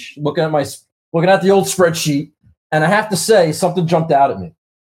 range, looking at the old spreadsheet, and I have to say something jumped out at me.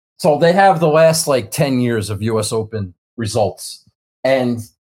 So they have the last like 10 years of U.S. Open results, and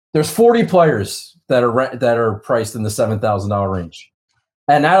there's 40 players that are priced in the $7,000 range,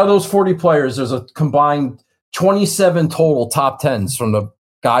 and out of those 40 players, there's a combined 27 total top 10s from the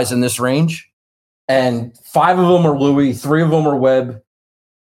guys in this range, and 5 of them are Louis, 3 of them are Webb,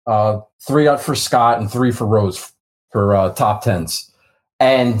 3 out for Scott, and 3 for Rose for top 10s,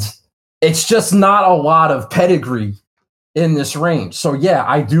 and it's just not a lot of pedigree in this range. So yeah,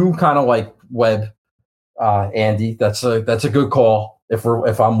 I do kind of like Webb, Andy. That's a good call.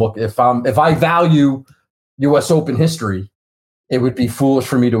 If I value U.S. Open history it would be foolish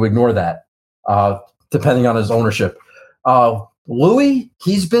for me to ignore that, depending on his ownership. Louis,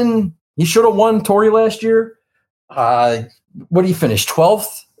 he should have won Tory last year. What did he finish?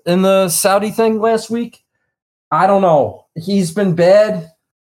 12th in the Saudi thing last week? I don't know. He's been bad,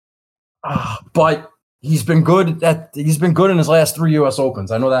 but he's been good in his last 3 U.S.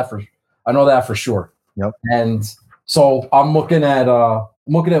 Opens. I know that for sure. Yep. And so I'm looking at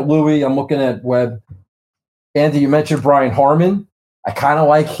Louis. I'm looking at Webb. Andy, you mentioned Brian Harman. I kind of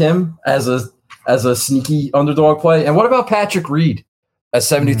like him as a sneaky underdog play. And what about Patrick Reed at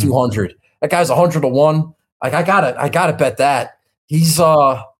 7,200? That guy's 100-1. Like I gotta bet that he's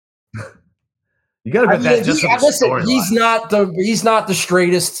You got to bet that just for the listen, storyline. he's not the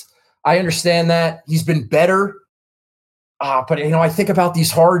straightest. I understand that. He's been better. But I think about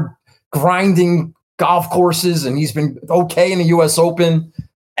these hard grinding golf courses, and he's been okay in the US Open.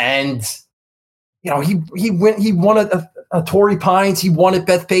 And he won a Torrey Pines, he won at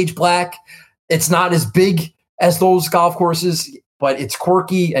Bethpage Black. It's not as big as those golf courses, but it's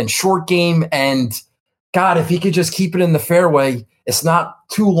quirky and short game. And God, if he could just keep it in the fairway, it's not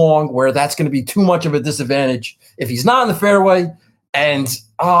too long where that's going to be too much of a disadvantage if he's not in the fairway. And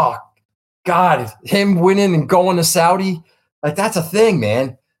God, him winning and going to Saudi, like that's a thing,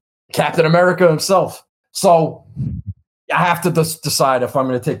 man. Captain America himself. So I have to decide if I'm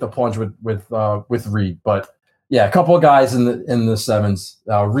going to take the plunge with Reed. But yeah, a couple of guys in the sevens,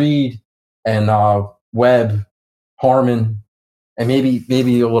 Reed and Webb, Harman, and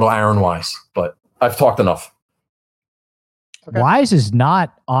maybe a little Aaron Wise. But I've talked enough. Okay. Wise is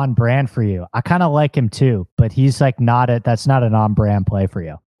not on brand for you. I kind of like him too, but he's like that's not an on brand play for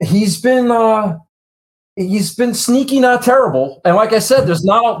you. He's been sneaky, not terrible. And like I said,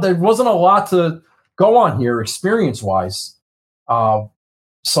 there wasn't a lot to go on here experience wise.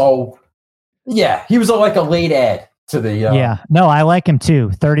 So yeah, he was like a late ad to the. Yeah, no, I like him too.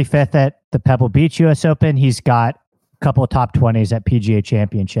 35th at the Pebble Beach US Open. He's got a couple of top 20s at PGA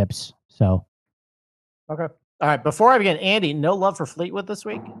Championships. So. Okay. All right. Before I begin, Andy, no love for Fleetwood this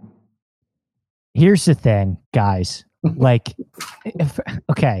week? Here's the thing, guys. Like,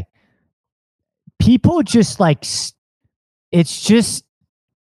 okay. People just it's just,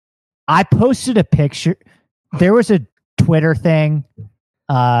 I posted a picture. There was a Twitter thing.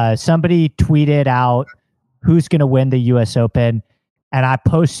 Somebody tweeted out who's going to win the US Open. And I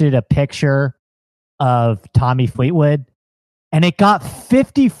posted a picture of Tommy Fleetwood and it got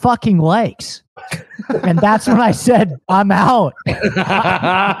 50 fucking likes. And that's when I said, I'm out.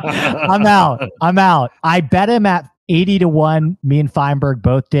 I'm out. I bet him at 80-1. Me and Feinberg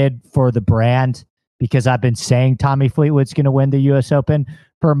both did for the brand because I've been saying Tommy Fleetwood's going to win the US Open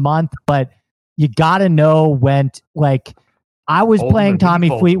for a month. But you got to know when, I was playing Tommy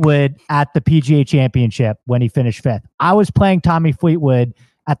Fleetwood at the PGA Championship when he finished 5th. I was playing Tommy Fleetwood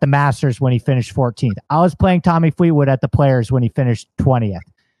at the Masters when he finished 14th. I was playing Tommy Fleetwood at the Players when he finished 20th.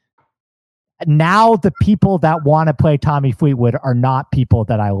 Now the people that want to play Tommy Fleetwood are not people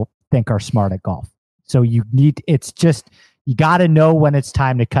that I think are smart at golf. So you got to know when it's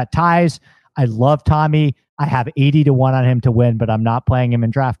time to cut ties. I love Tommy. I have 80-1 on him to win, but I'm not playing him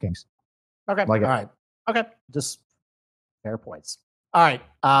in DraftKings. Okay. All right. Okay. Just fair points. All right.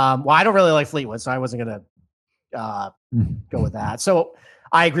 Well, I don't really like Fleetwood, so I wasn't going to go with that. So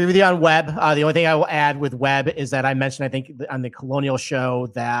I agree with you on Webb. The only thing I will add with Webb is that I mentioned, I think on the Colonial show,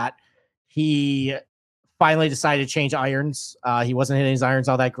 that he finally decided to change irons. He wasn't hitting his irons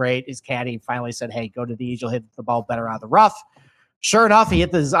all that great. His caddy finally said, hey, go to these. You'll hit the ball better out of the rough. Sure enough, he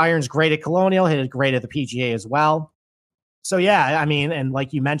hit his irons great at Colonial, hit it great at the PGA as well. So, yeah, I mean, and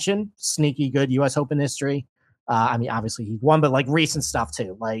like you mentioned, sneaky good U.S. Open history. Obviously he won, but recent stuff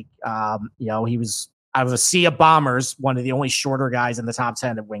too. He was out of a sea of bombers, one of the only shorter guys in the top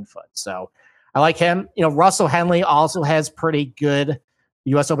 10 at Winged Foot. So I like him. Russell Henley also has pretty good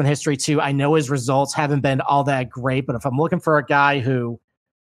U.S. Open history too. I know his results haven't been all that great, but if I'm looking for a guy who,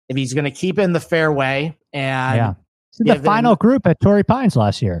 if he's going to keep in the fairway and the final group at Torrey Pines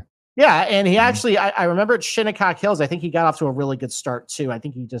last year. Yeah. And he actually, I remember at Shinnecock Hills, I think he got off to a really good start too. I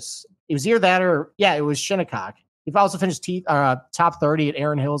think it was either that or it was Shinnecock. He also finished top 30 at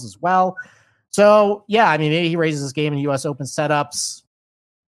Erin Hills as well. So yeah, maybe he raises his game in U.S. Open setups.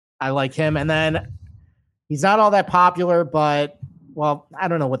 I like him. And then he's not all that popular, but I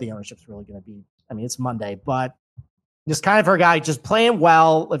don't know what the ownership's really going to be. It's Monday, but just kind of for a guy just playing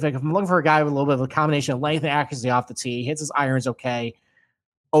well. If I'm looking for a guy with a little bit of a combination of length and accuracy off the tee, hits his irons okay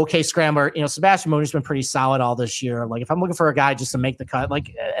scrambler. Sebastian Monier's been pretty solid all this year. If I'm looking for a guy just to make the cut,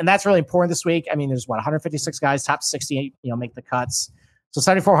 and that's really important this week. There's 156 guys, top 68, make the cuts. So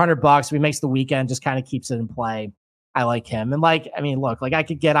 $7,400 if he makes the weekend, just kind of keeps it in play. I like him. And like, I mean, look, like I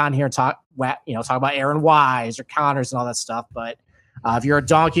could get on here and talk about Aaron Wise or Connors and all that stuff. But if you're a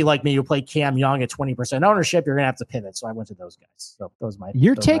donkey like me who played Cam Young at 20% ownership, you're going to have to pivot. So I went to those guys. So those my.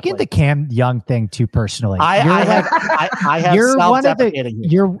 You're taking the Cam Young thing too personally. I have you're one of the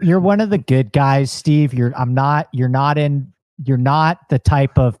here. you're one of the good guys, Steve. You're not the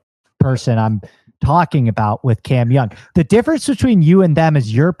type of person I'm talking about with Cam Young. The difference between you and them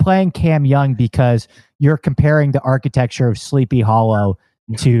is you're playing Cam Young because you're comparing the architecture of Sleepy Hollow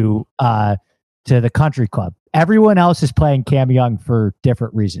to the country club. Everyone else is playing Cam Young for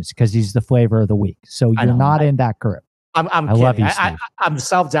different reasons because he's the flavor of the week. So you're not in that group. I love you, Steve. I'm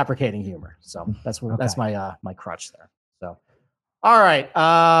self-deprecating humor. So that's my my crutch there. So, all right.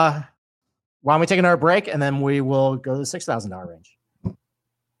 Why don't we take another break and then we will go to the $6,000 range.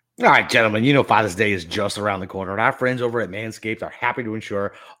 All right, gentlemen, you know Father's Day is just around the corner, and our friends over at Manscaped are happy to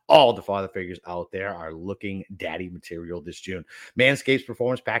ensure all the father figures out there are looking daddy material this June. Manscaped's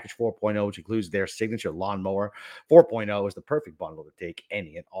Performance Package 4.0, which includes their signature lawnmower 4.0, is the perfect bundle to take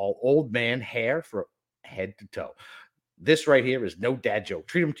any and all old man hair from head to toe. This right here is no dad joke.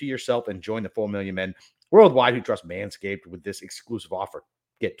 Treat them to yourself and join the 4 million men worldwide who trust Manscaped with this exclusive offer.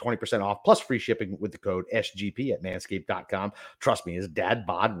 Get 20% off plus free shipping with the code SGP at manscaped.com. Trust me, his dad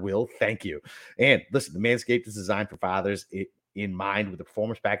bod will thank you. And listen, the Manscaped is designed for fathers in mind with the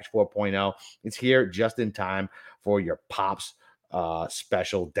Performance Package 4.0. It's here just in time for your pops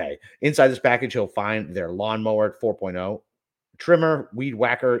special day. Inside this package, you'll find their lawnmower 4.0, trimmer, weed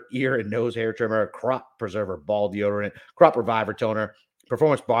whacker, ear and nose hair trimmer, crop preserver ball deodorant, crop reviver toner,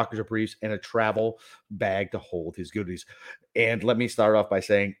 performance boxers briefs, and a travel bag to hold his goodies. And let me start off by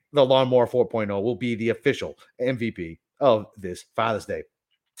saying the Lawnmower 4.0 will be the official MVP of this Father's Day.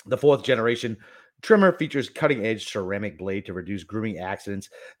 The 4th generation trimmer features cutting-edge ceramic blade to reduce grooming accidents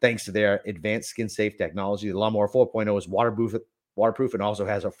thanks to their advanced skin-safe technology. The Lawnmower 4.0 is waterproof and also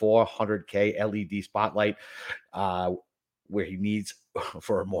has a 400K LED spotlight where he needs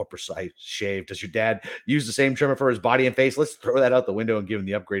for a more precise shave. Does your dad use the same trimmer for his body and face? Let's throw that out the window and give him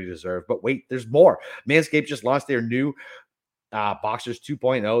the upgrade he deserves. But wait, there's more. Manscaped just launched their new Boxers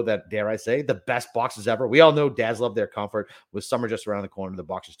 2.0, that, dare I say, the best boxers ever. We all know dads love their comfort. With summer just around the corner, the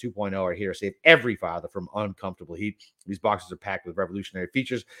Boxers 2.0 are here to save every father from uncomfortable heat. These boxers are packed with revolutionary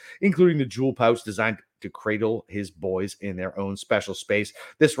features, including the jewel pouch designed to cradle his boys in their own special space.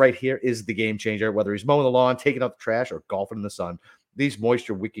 This right here is the game changer. Whether he's mowing the lawn, taking out the trash, or golfing in the sun, these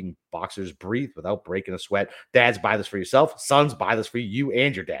moisture-wicking boxers breathe without breaking a sweat. Dads, buy this for yourself. Sons, buy this for you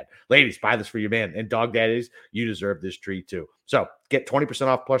and your dad. Ladies, buy this for your man. And dog daddies, you deserve this treat too. So get 20%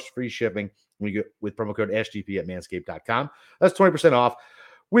 off plus free shipping when you get with promo code SGP at manscaped.com. That's 20% off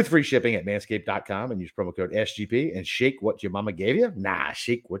with free shipping at manscaped.com and use promo code SGP and shake what your mama gave you. Nah,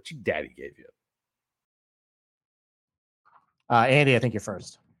 shake what your daddy gave you. Andy, I think you're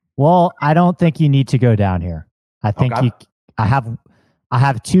first. Well, I don't think you need to go down here. I think I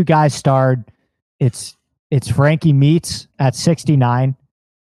have 2 guys starred. It's Frankie Meats at 69.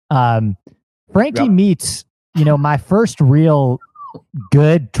 Frankie Meats, my first real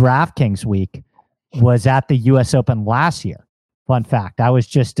good DraftKings week was at the US Open last year. Fun fact, I was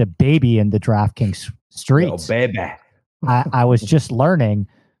just a baby in the DraftKings streets. Oh, baby. I was just learning,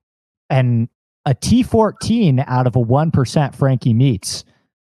 and a T14 out of a 1% Frankie Meats,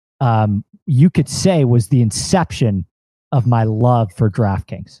 you could say was the inception of my love for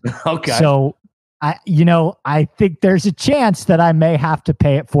DraftKings. Okay. So I think there's a chance that I may have to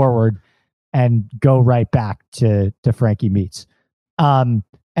pay it forward and go right back to Frankie Meats. And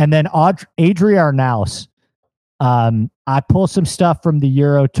then Adri Arnaus. I pull some stuff from the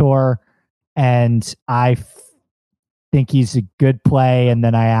Euro Tour, and I think he's a good play. And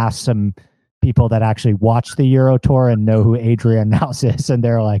then I asked some people that actually watch the Euro Tour and know who Adri Arnaus is, and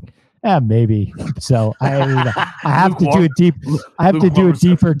they're like, maybe. So I have to do a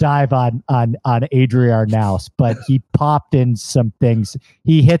deeper dive on Adri Arnaus, but he popped in some things.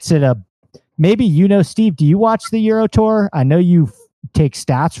 He hits it maybe, Steve, do you watch the Euro Tour? I know you take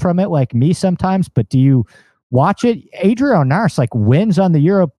stats from it like me sometimes, but do you watch it? Adri Arnaus wins on the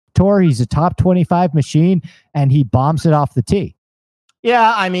Euro Tour. He's a top 25 machine, and he bombs it off the tee.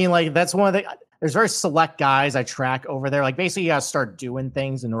 Yeah, I mean, that's one of the. There's very select guys I track over there. Basically, you got to start doing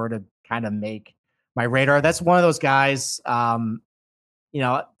things in order to kind of make my radar. That's one of those guys.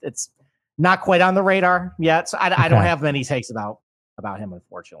 It's not quite on the radar yet. So I don't have many takes about him,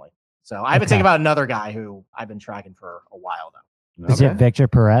 unfortunately. So I have a take about another guy who I've been tracking for a while now. Is it Victor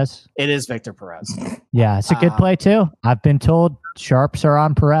Perez? It is Victor Perez. Yeah, it's a good play too. I've been told sharps are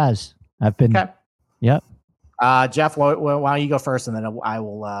on Perez. Yep. Jeff, why don't you go first, and then I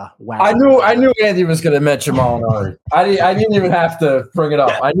will. I knew Andy was going to mention Molinari. I didn't even have to bring it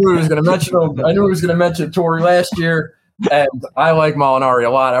up. I knew he was going to mention him. I knew he was going to mention Torrey last year, and I like Molinari a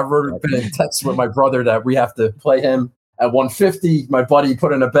lot. I've already been in text with my brother that we have to play him at 150. My buddy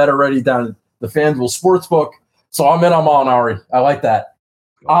put in a bet already down at the FanDuel Sportsbook, so I'm in on Molinari. I like that.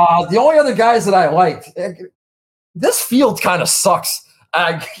 The only other guys that I liked, this field kind of sucks.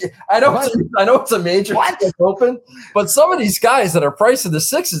 I know it's a major open, but some of these guys that are priced in the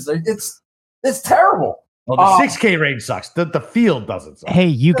sixes, it's terrible. Well, the 6K range sucks. The field doesn't suck. Hey,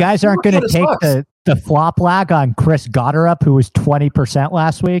 you guys aren't going to take the flop lag on Chris Gotterup, who was 20%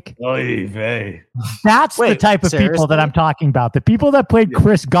 last week. Oy vey. That's the type of people that I'm talking about. The people that played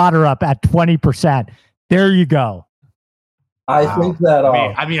Chris Gotterup at 20%. There you go. I think that.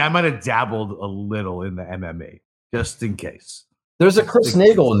 I mean, I might have dabbled a little in the MMA just in case. There's a Chris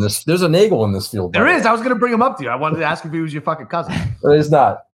Nagel in this. There's a Nagel in this field. There is. I was going to bring him up to you. I wanted to ask if he was your fucking cousin. It is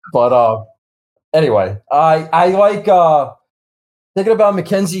not. But anyway, I like thinking about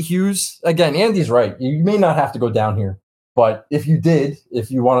Mackenzie Hughes. Again, Andy's right. You may not have to go down here. But if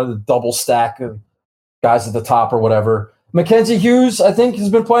you wanted to double stack guys at the top or whatever, Mackenzie Hughes, I think, has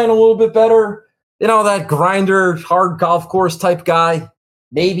been playing a little bit better. You know, that grinder, hard golf course type guy,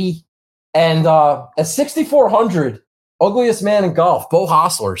 maybe. And at 6,400, ugliest man in golf, Bo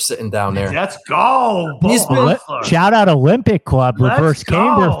Hostler, sitting down there. Let's go. Shout out Olympic Club, reverse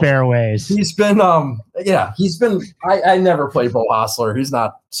camber fairways. He's been, I never played Bo Hostler. He's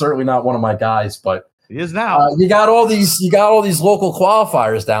certainly not one of my guys, but he is now. You got all these local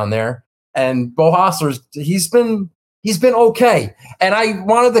qualifiers down there, and Bo Hostler's, he's been okay. And I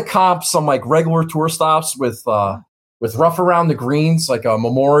wanted to comp some like regular tour stops with rough around the greens, like a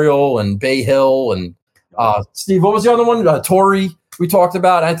Memorial and Bay Hill and Steve, what was the other one? Torrey, we talked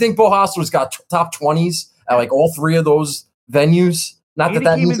about. I think Bo Hostler's got top 20s at like all three of those venues. Not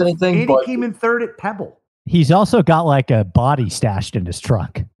that means anything, but he came in third at Pebble. He's also got like a body stashed in his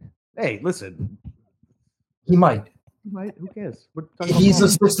trunk. Hey, listen. He might. Who cares? He's a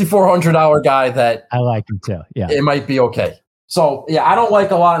 $6,400 guy that I like him too. Yeah. It might be okay. So, yeah, I don't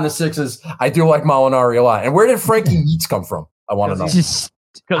like a lot in the sixes. I do like Molinari a lot. And where did Frankie Yeats come from? I want to know. He's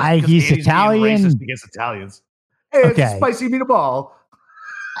Italian. Against Italians. Hey, okay. It's spicy meatball.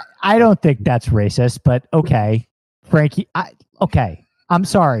 I don't think that's racist, but okay. Frankie, okay. I'm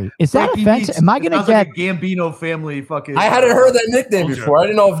sorry. Is that offensive? Am I going to get like a Gambino family fucking? I hadn't heard that nickname before. I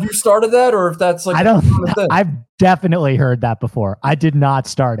didn't know if you started that or if that's like. I've definitely heard that before. I did not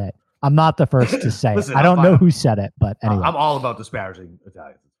start it. I'm not the first to say it. I don't know who said it, but anyway. I'm all about disparaging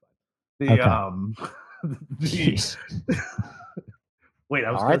Italians. Jeez. Wait,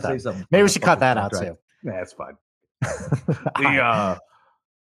 I was going to say something. Maybe we should cut that out too. Yeah, that's fine.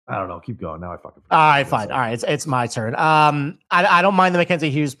 I don't know. Keep going. Now I fucking. All right, fine. All right, it's my turn. I don't mind the Mackenzie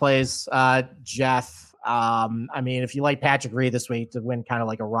Hughes plays. Jeff. I mean, if you like Patrick Reed this week to win kind of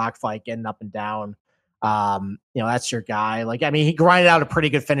like a rock fight, getting up and down, that's your guy. Like, I mean, he grinded out a pretty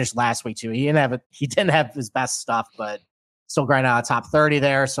good finish last week too. He didn't have his best stuff, but still grinded out a top 30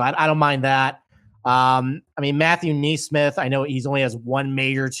 there. So I don't mind that. I mean, Matthew Neesmith, I know he's only has one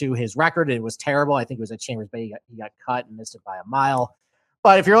major to his record. It was terrible. I think it was at Chambers Bay. He got cut and missed it by a mile.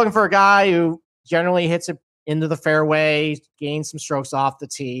 But if you're looking for a guy who generally hits it into the fairway, gains some strokes off the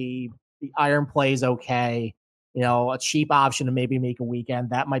tee, the iron play is okay, a cheap option to maybe make a weekend,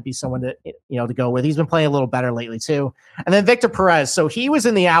 that might be someone to go with. He's been playing a little better lately too. And then Victor Perez. So he was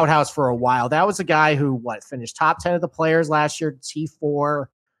in the outhouse for a while. That was a guy who finished top 10 of the players last year, T4.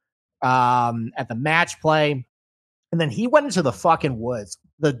 At the match play, and then he went into the fucking woods.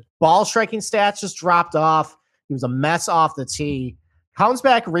 The ball striking stats just dropped off. He was a mess off the tee. Comes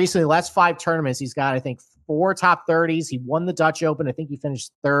back recently. Last 5 tournaments, he's got, I think, 4 top 30s. He won the Dutch Open. I think he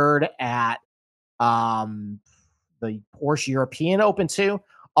finished 3rd at the Porsche European Open too.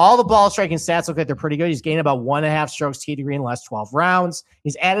 All the ball striking stats look like they're pretty good. He's gained about 1.5 strokes tee to green in the last 12 rounds.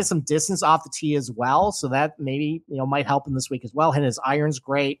 He's added some distance off the tee as well, so that maybe might help him this week as well. And his iron's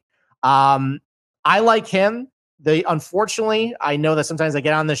great. I like him. Unfortunately, I know that sometimes I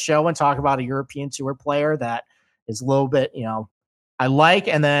get on this show and talk about a European Tour player that is a little bit, I like,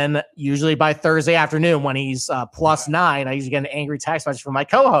 and then usually by Thursday afternoon when he's +9, I usually get an angry text message from my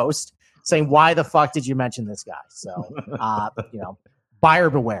co-host saying, "Why the fuck did you mention this guy?" So, buyer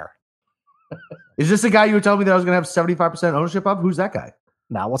beware. Is this the guy you were telling me that I was going to have 75% ownership of? Who's that guy?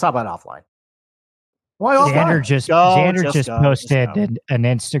 No, we'll talk about it offline. Why Xander just posted an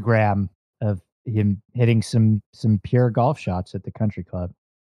Instagram of him hitting some pure golf shots at the country club.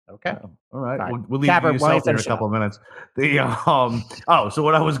 Okay. All right. We'll leave yourself there in a couple of minutes. So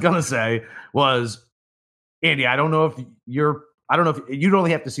what I was going to say was Andy, I don't know if you'd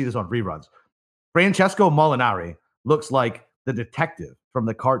only have to see this on reruns. Francesco Molinari looks like the detective from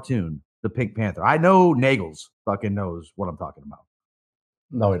the cartoon, The Pink Panther. I know Nagels fucking knows what I'm talking about.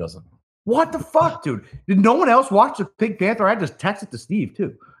 No, he doesn't. What the fuck, dude? Did no one else watch The Pink Panther? I just texted to Steve,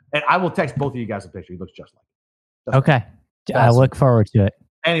 too. And I will text both of you guys a picture. He looks just like it. Okay. I look forward to it.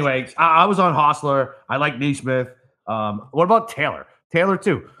 Anyway, I was on Hostler. I like Neesmith. What about Taylor? Taylor,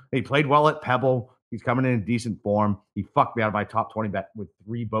 too. He played well at Pebble. He's coming in decent form. He fucked me out of my top 20 bet with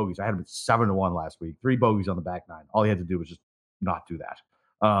 3 bogeys. I had him at 7-1 last week. 3 bogeys on the back 9. All he had to do was just not do that.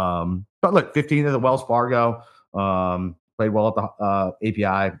 But look, 15th at the Wells Fargo. Played well at the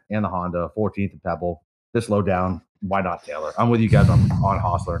API and the Honda. 14th at Pebble. This low down. Why not Taylor? I'm with you guys on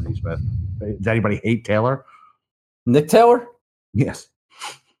Hostler and Neesmith. Does anybody hate Taylor? Nick Taylor? Yes.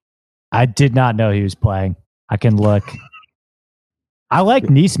 I did not know he was playing. I can look. I like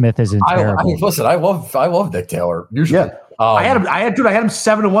Neesmith as in terrible. Listen, I love Nick Taylor. Usually, yeah. I had him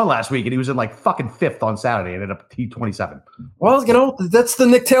 7-1 last week, and he was in like fucking 5th on Saturday, and ended up T27. Well, that's the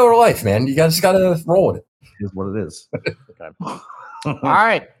Nick Taylor life, man. You guys got to roll with it. It is what it is. All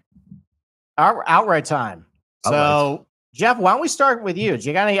right, outright time. So, Jeff, why don't we start with you? Do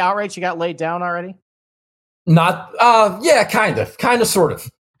you got any outrights you got laid down already? Not, yeah, kind of, sort of.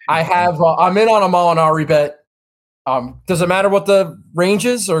 I have. I'm in on a Molinari bet. Does it matter what the range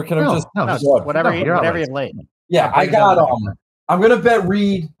is, or can I just whatever you've laid? Yeah, I got. I'm gonna bet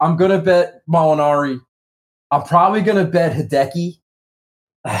Reed. I'm gonna bet Molinari. I'm probably gonna bet Hideki.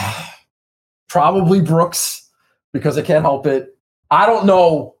 Probably Brooks because I can't help it. I don't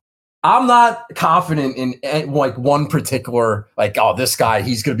know. I'm not confident in like one particular, like, oh, this guy,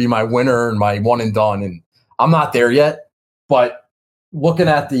 he's going to be my winner and my one and done. And I'm not there yet. But looking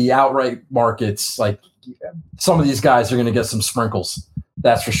at the outright markets, like some of these guys are going to get some sprinkles.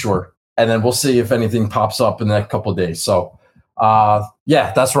 That's for sure. And then we'll see if anything pops up in the next couple of days. So,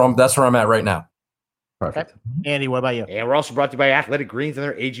 yeah, that's where I'm at right now. Perfect. Okay. Andy, what about you? And we're also brought to you by Athletic Greens and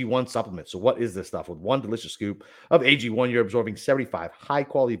their AG1 supplement. So what is this stuff? With one delicious scoop of AG1, you're absorbing 75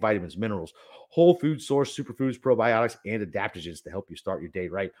 high-quality vitamins, minerals, whole food source, superfoods, probiotics, and adaptogens to help you start your day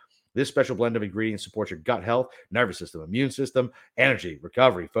right. This special blend of ingredients supports your gut health, nervous system, immune system, energy,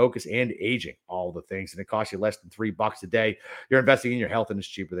 recovery, focus, and aging. All the things. And it costs you less than $3 a day. You're investing in your health, and it's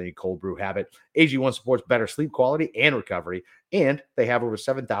cheaper than a cold brew habit. AG1 supports better sleep quality and recovery. And they have over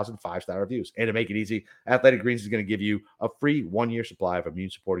 7,000 5-star reviews. And to make it easy, Athletic Greens is going to give you a free 1-year supply of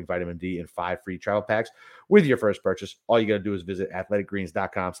immune-supporting vitamin D and 5 free travel packs with your first purchase. All you got to do is visit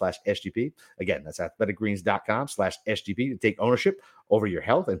athleticgreens.com/SGP. Again, that's athleticgreens.com/SGP to take ownership over your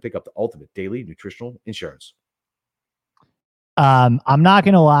health and pick up the ultimate daily nutritional insurance. I'm not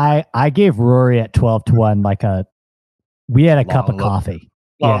going to lie. I gave Rory at 12-1 we had a cup of coffee.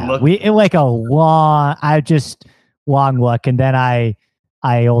 Long look, and then I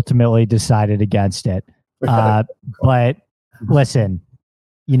ultimately decided against it. But listen,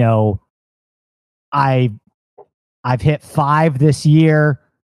 I've hit 5 this year.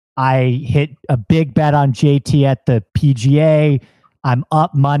 I hit a big bet on JT at the PGA. I'm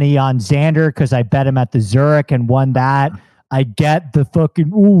up money on Xander because I bet him at the Zurich and won that. I get the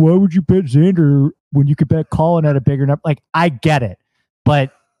fucking, why would you bet Xander when you could bet Colin at a bigger number? Like, I get it,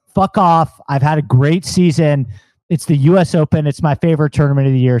 but fuck off. I've had a great season. It's the U.S. Open. It's my favorite tournament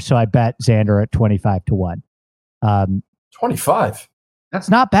of the year, so I bet Xander at 25-1. 25. That's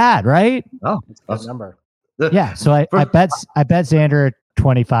not bad, right? Oh, that's a good number. Yeah, so I bet Xander at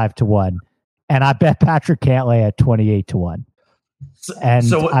 25-1, and I bet Patrick Cantlay at 28-1. And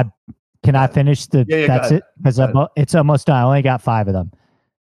can I finish the? Yeah, that's it because it's almost done. I only got 5 of them.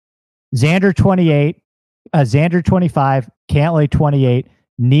 Xander 28, Xander 25, Cantlay 28,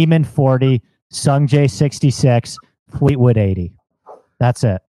 Neiman 40. Sungjae 66, Fleetwood 80. That's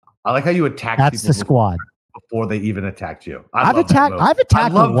it. I like how you attack. That's the squad before they even attacked you. I've attacked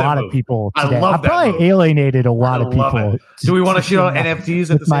a lot of people today. I've probably alienated a lot of people. Do we want to shoot on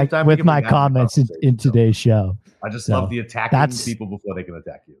NFTs at the same time? With my comments in today's show. I just love the attacking people before they can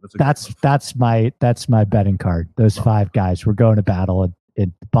attack you. That's my betting card. Those 5 guys. We're going to battle at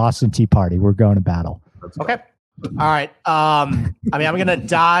Boston Tea Party. We're going to battle. Okay. All right. I'm gonna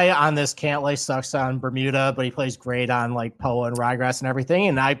die on this. Cantlay sucks on Bermuda, but he plays great on like Poa and Ryegrass and everything.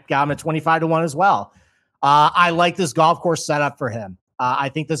 And I got him at 25-1 as well. I like this golf course setup for him. I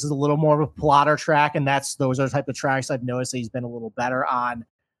think this is a little more of a plotter track, and those are the type of tracks I've noticed that he's been a little better on.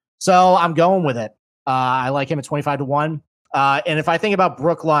 So I'm going with it. I like him at 25-1. And if I think about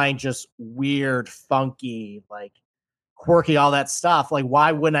Brookline, just weird, funky, like quirky, all that stuff, like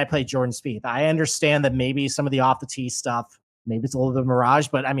why wouldn't I play Jordan Spieth? I understand that maybe some of the off the tee stuff maybe it's a little bit of mirage,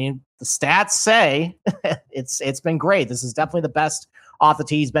 but I mean, the stats say it's been great. This is definitely the best off the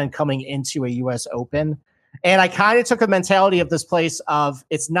tee he's been coming into a U.S. Open. And I kind of took a mentality of this place of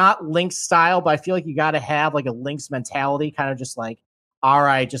it's not links style, but I feel like you got to have like a links mentality, kind of just like, all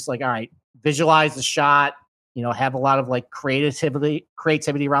right, visualize the shot, have a lot of like creativity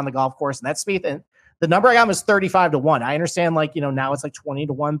around the golf course. And that's Spieth. And the number I got was 35-1. I understand now it's like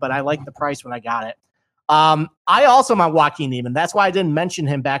 20-1, but I like the price when I got it. I also am on Joaquin Niemann. That's why I didn't mention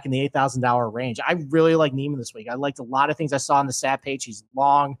him back in the $8,000 range. I really like Niemann this week. I liked a lot of things I saw on the stat page. He's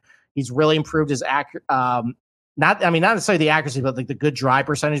long. He's really improved his not necessarily the accuracy, but like the good drive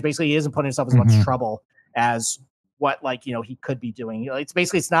percentage. Basically, he isn't putting himself as much trouble as what he could be doing.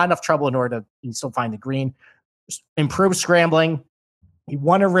 It's not enough trouble in order to still find the green. Improved scrambling. He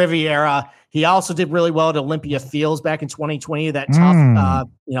won a Riviera. He also did really well at Olympia Fields back in 2020. That tough,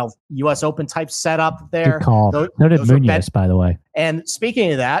 U.S. Open type setuup there. Good call. So did Munoz, by the way. And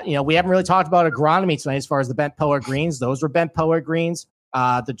speaking of that, we haven't really talked about agronomy tonight as far as the bent POA greens. Those were bent POA greens.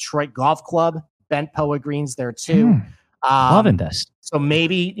 The Detroit Golf Club bent POA greens there too. Loving this. So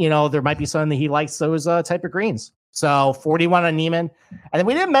maybe there might be something that he likes those type of greens. So 41 on Niemann, and then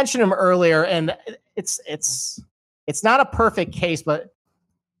we didn't mention him earlier, and it's not a perfect case, but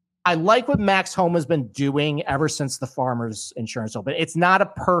I like what Max Homa has been doing ever since the Farmers Insurance Open. It's not a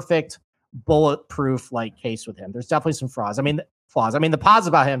perfect bulletproof case with him. There's definitely some flaws. I mean, the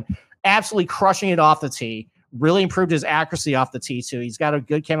positive about him, absolutely crushing it off the tee. Really improved his accuracy off the tee too. He's got a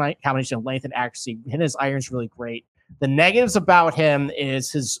good combination of length and accuracy. Hitting his irons really great. The negatives about him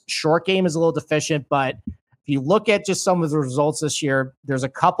is his short game is a little deficient, but if you look at just some of the results this year, there's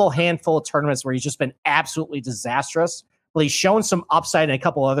a handful of tournaments where he's just been absolutely disastrous. But he's shown some upside in a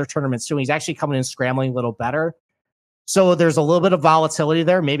couple other tournaments too. He's actually coming in scrambling a little better. So there's a little bit of volatility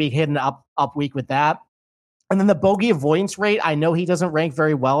there, maybe hitting up week with that. And then the bogey avoidance rate, I know he doesn't rank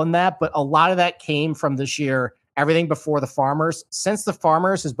very well in that, but a lot of that came from this year, everything before the Farmers. Since the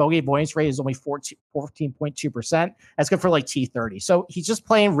Farmers, his bogey avoidance rate is only 14.2%. That's good for T30. So he's just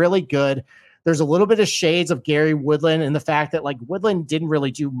playing really good. There's a little bit of shades of Gary Woodland in the fact that Woodland didn't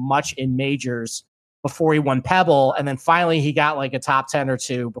really do much in majors before he won Pebble. And then finally he got a top 10 or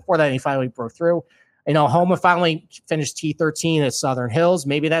two. Before that, he finally broke through. Homa finally finished T13 at Southern Hills.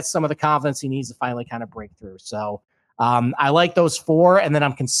 Maybe that's some of the confidence he needs to finally kind of break through. So I like those four. And then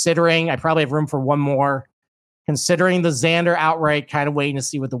I'm considering, I probably have room for one more, considering the Xander outright, kind of waiting to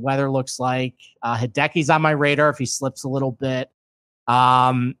see what the weather looks like. Hideki's on my radar if he slips a little bit.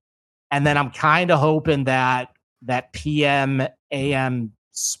 And then I'm kind of hoping that PM AM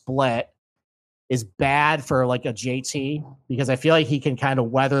split is bad for a JT, because I feel like he can kind of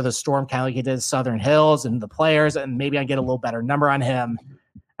weather the storm, kind of like he did at Southern Hills and the Players, and maybe I get a little better number on him.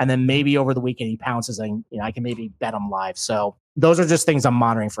 And then maybe over the weekend he pounces and I can maybe bet him live. So those are just things I'm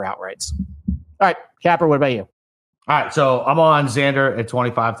monitoring for outrights. All right, Capper, what about you? All right, so I'm on Xander at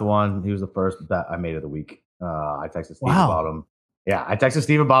 25-1. He was the first bet I made of the week. I texted Steve about him. Yeah, I texted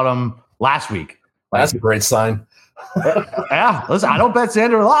Steve about him last week. That's a great sign. Yeah, listen, I don't bet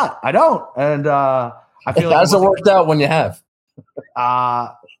Xander a lot. I don't, and I feel it hasn't worked out when you have.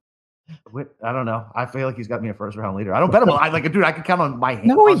 I don't know. I feel like he's got me a first round leader. I don't bet him. I can count on my hand.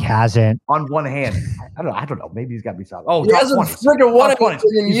 No, he hasn't. On one hand. I don't know. Maybe he's got me solid. He hasn't freaking won it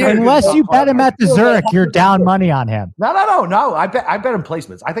in years. Unless you bet him at the Zurich, you're down money on him. No. I bet him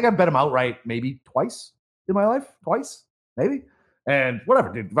placements. I think I bet him outright maybe twice in my life. Twice, maybe. And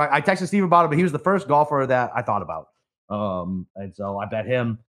whatever, dude. I texted Steve about it, but he was the first golfer that I thought about. And so I bet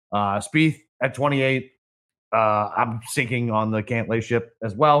him. Spieth at 28. I'm sinking on the Cantlay ship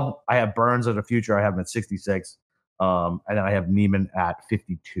as well. I have Burns at a future. I have him at 66. And then I have Niemann at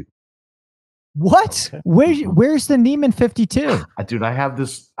 52. What? Where's the Niemann 52? Dude, I have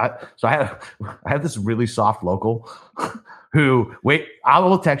this. I have this really soft local who. Wait, I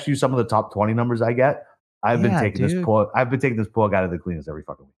will text you some of the top 20 numbers I get. I've been taking this poor guy to the cleanest every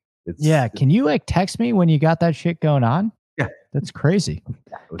fucking week. Can you text me when you got that shit going on? Yeah. That's crazy.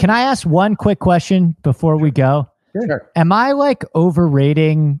 Can I ask one quick question before we go? Sure. Am I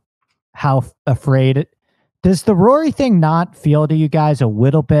overrating how afraid does the Rory thing not feel to you guys a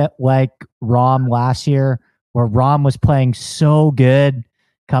little bit like Rahm last year, where Rahm was playing so good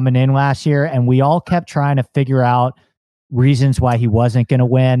coming in last year and we all kept trying to figure out reasons why he wasn't going to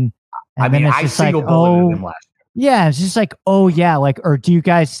win? And then it's just him last year. Yeah, it's just or do you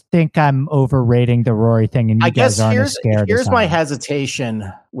guys think I'm overrating the Rory thing and you guys aren't as scared? Here's my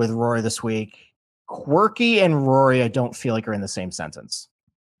hesitation with Rory this week. Quirky and Rory, I don't feel like are in the same sentence.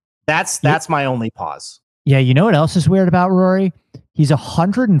 That's my only pause. Yeah, you know what else is weird about Rory? He's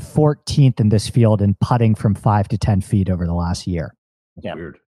 114th in this field in putting from 5 to 10 feet over the last year. Yeah.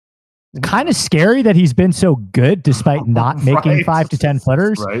 Weird. Kind of scary that he's been so good despite not making Right. 5 to 10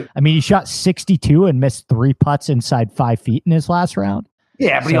 footers. Right. I mean, he shot 62 and missed 3 putts inside 5 feet in his last round.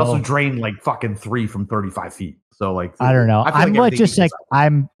 Yeah, but he So- also drained like fucking 3 from 35 feet. So like, I don't know. feel I'm like everything just like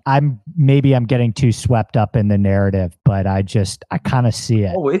equals out. I'm getting too swept up in the narrative, but I kind of see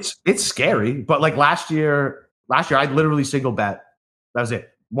it. Oh, it's scary. But like last year I literally single bet. That was it.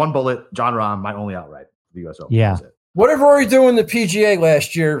 One bullet, John Rahm, my only outright for the US Open. Yeah. That was it. What did Rory do in the PGA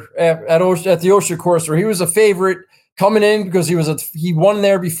last year at the Ocean Course, where he was a favorite coming in because he won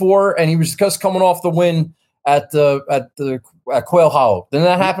there before, and he was just coming off the win at Quail Hollow? Didn't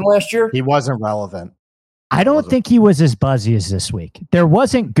that happen last year? He wasn't relevant. I don't think he was as buzzy as this week. There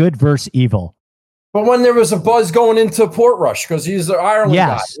wasn't good versus evil. But when there was a buzz going into Portrush because he's the Ireland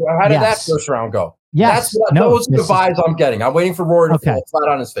Yes. guy, how did Yes. that first round go? Yes. Those are the vibes I'm getting. I'm waiting for Rory to fall flat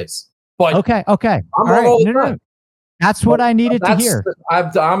on his face. But Okay. I'm All right. all the No. time. That's what I needed to hear.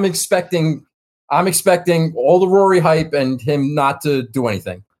 I'm expecting all the Rory hype and him not to do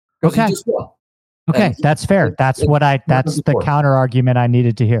anything. Okay. He just won. Okay, And that's fair. That's the before. counter argument I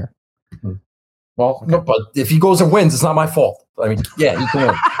needed to hear. Well, no, but if he goes and wins, it's not my fault. I mean, yeah, he can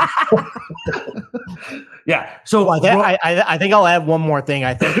win. Yeah. So Well, I think I'll add one more thing.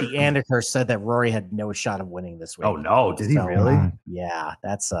 I think the Andiker said that Rory had no shot of winning this week. oh no, did he So, really? Yeah,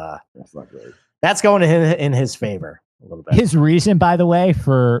 that's That's not great. that's going in his favor a little bit. His reason, by the way,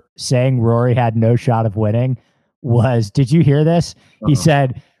 for saying Rory had no shot of winning was, did you hear this? He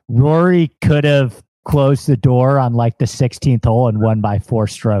said Rory could have closed the door on like the 16th hole and won by 4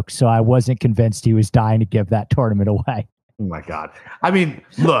 strokes. So I wasn't convinced he was dying to give that tournament away. Oh my God. I mean,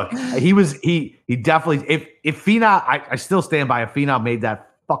 look, he definitely, if Finau, I still stand by, if Finau made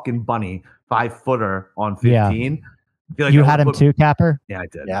that fucking bunny 5-footer on 15, Yeah. I feel like You that had him would've too, Capper? Yeah, I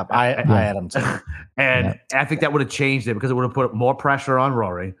did. Yeah, I had him too. And I think that would have changed it because it would have put more pressure on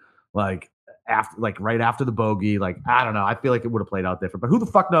Rory. Right after the bogey, I don't know. I feel like it would have played out different, but who the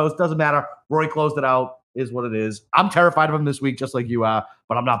fuck knows? Doesn't matter. Rory closed it out. Is what it is. I'm terrified of him this week, just like you are,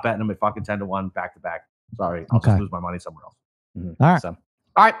 but I'm not betting him at fucking 10-1 back to back. Sorry, I'll just lose my money somewhere else. Mm-hmm. All right. So,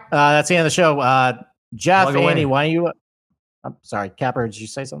 all right. That's the end of the show. Jeff, Plug away. Andy, why don't you? I'm sorry, Capper. Did you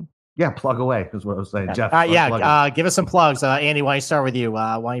say something? Yeah, plug away is what I was saying. Yeah. Jeff. Yeah. Give us some plugs. Andy, why don't you start with you?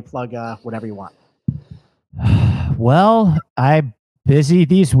 Why don't you plug whatever you want? Well, I'm busy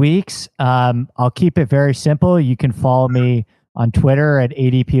these weeks. I'll keep it very simple. You can follow me on Twitter at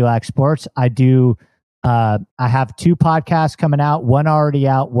ADP Sports. I have 2 podcasts coming out. One already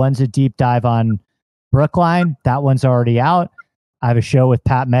out. One's a deep dive on Brookline. That one's already out. I have a show with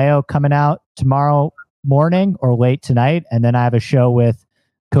Pat Mayo coming out tomorrow morning or late tonight. And then I have a show with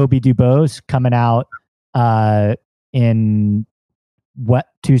Kobe Dubose coming out in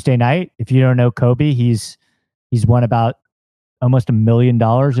Tuesday night. If you don't know Kobe, he's won about almost $1 million in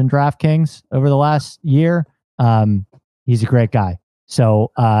DraftKings over the last year. He's a great guy.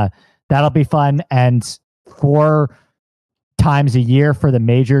 So that'll be fun. And 4 times a year for the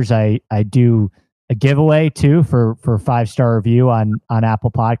majors, I do a giveaway too for 5-star review on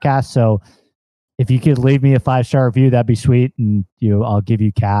Apple Podcasts. So if you could leave me a 5-star review, that'd be sweet. And I'll give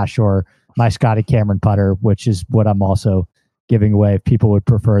you cash or my Scotty Cameron putter, which is what I'm also giving away if people would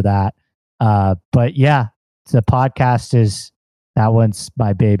prefer that. But yeah, the podcast that one's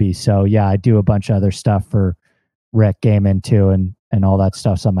my baby. So yeah, I do a bunch of other stuff for Rick Gaiman too. And all that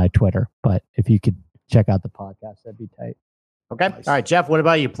stuff's on my Twitter. But if you could check out the podcast, that'd be tight. Okay. Nice. All right, Jeff, what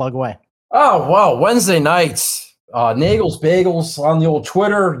about you? Plug away. Oh, wow. Wednesday nights, Nagel's Bagels on the old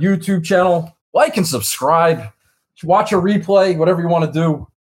Twitter, YouTube channel. Like and subscribe. Watch a replay, whatever you want to do.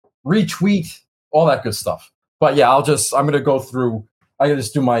 Retweet, all that good stuff. But yeah, I'm going to go through. I got to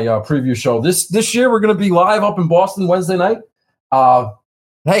just do my preview show. This year, we're going to be live up in Boston Wednesday night.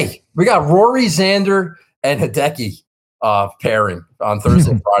 Hey, we got Rory, Xander, and Hideki pairing on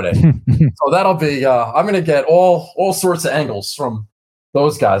Thursday and Friday. So that'll be, I'm going to get all sorts of angles from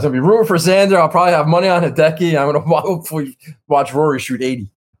those guys. I'll be rooting for Xander. I'll probably have money on Hideki. I'm going to hopefully watch Rory shoot 80,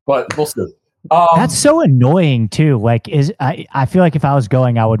 but we'll see. That's so annoying too. I feel like if I was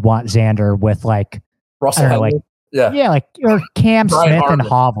going, I would want Xander with Russell. Or Cam Brian Smith Harman. and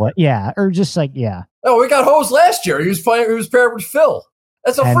Hovland. Yeah. Or just Oh, we got Hose last year. He was paired with Phil.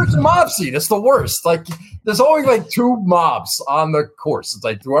 That's a freaking mob scene. It's the worst. There's always 2 mobs on the course.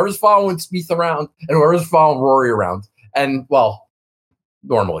 It's whoever's following Spieth around and whoever's following Rory around. And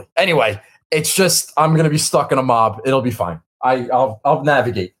normally. Anyway, it's just I'm gonna be stuck in a mob. It'll be fine. I'll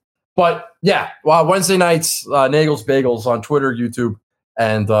navigate. But yeah, Wednesday nights, Nagel's Bagels on Twitter, YouTube,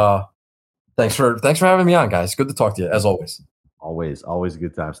 and Thanks for having me on, guys. Good to talk to you as always. Always a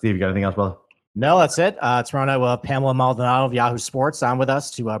good time. Steve, you got anything else, brother? No, that's it. Tomorrow night, we'll have Pamela Maldonado of Yahoo Sports on with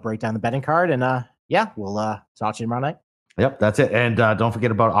us to break down the betting card. And we'll talk to you tomorrow night. Yep, that's it. And don't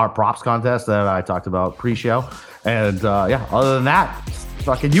forget about our props contest that I talked about pre-show. And other than that,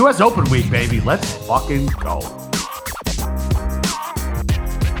 fucking U.S. Open week, baby. Let's fucking go.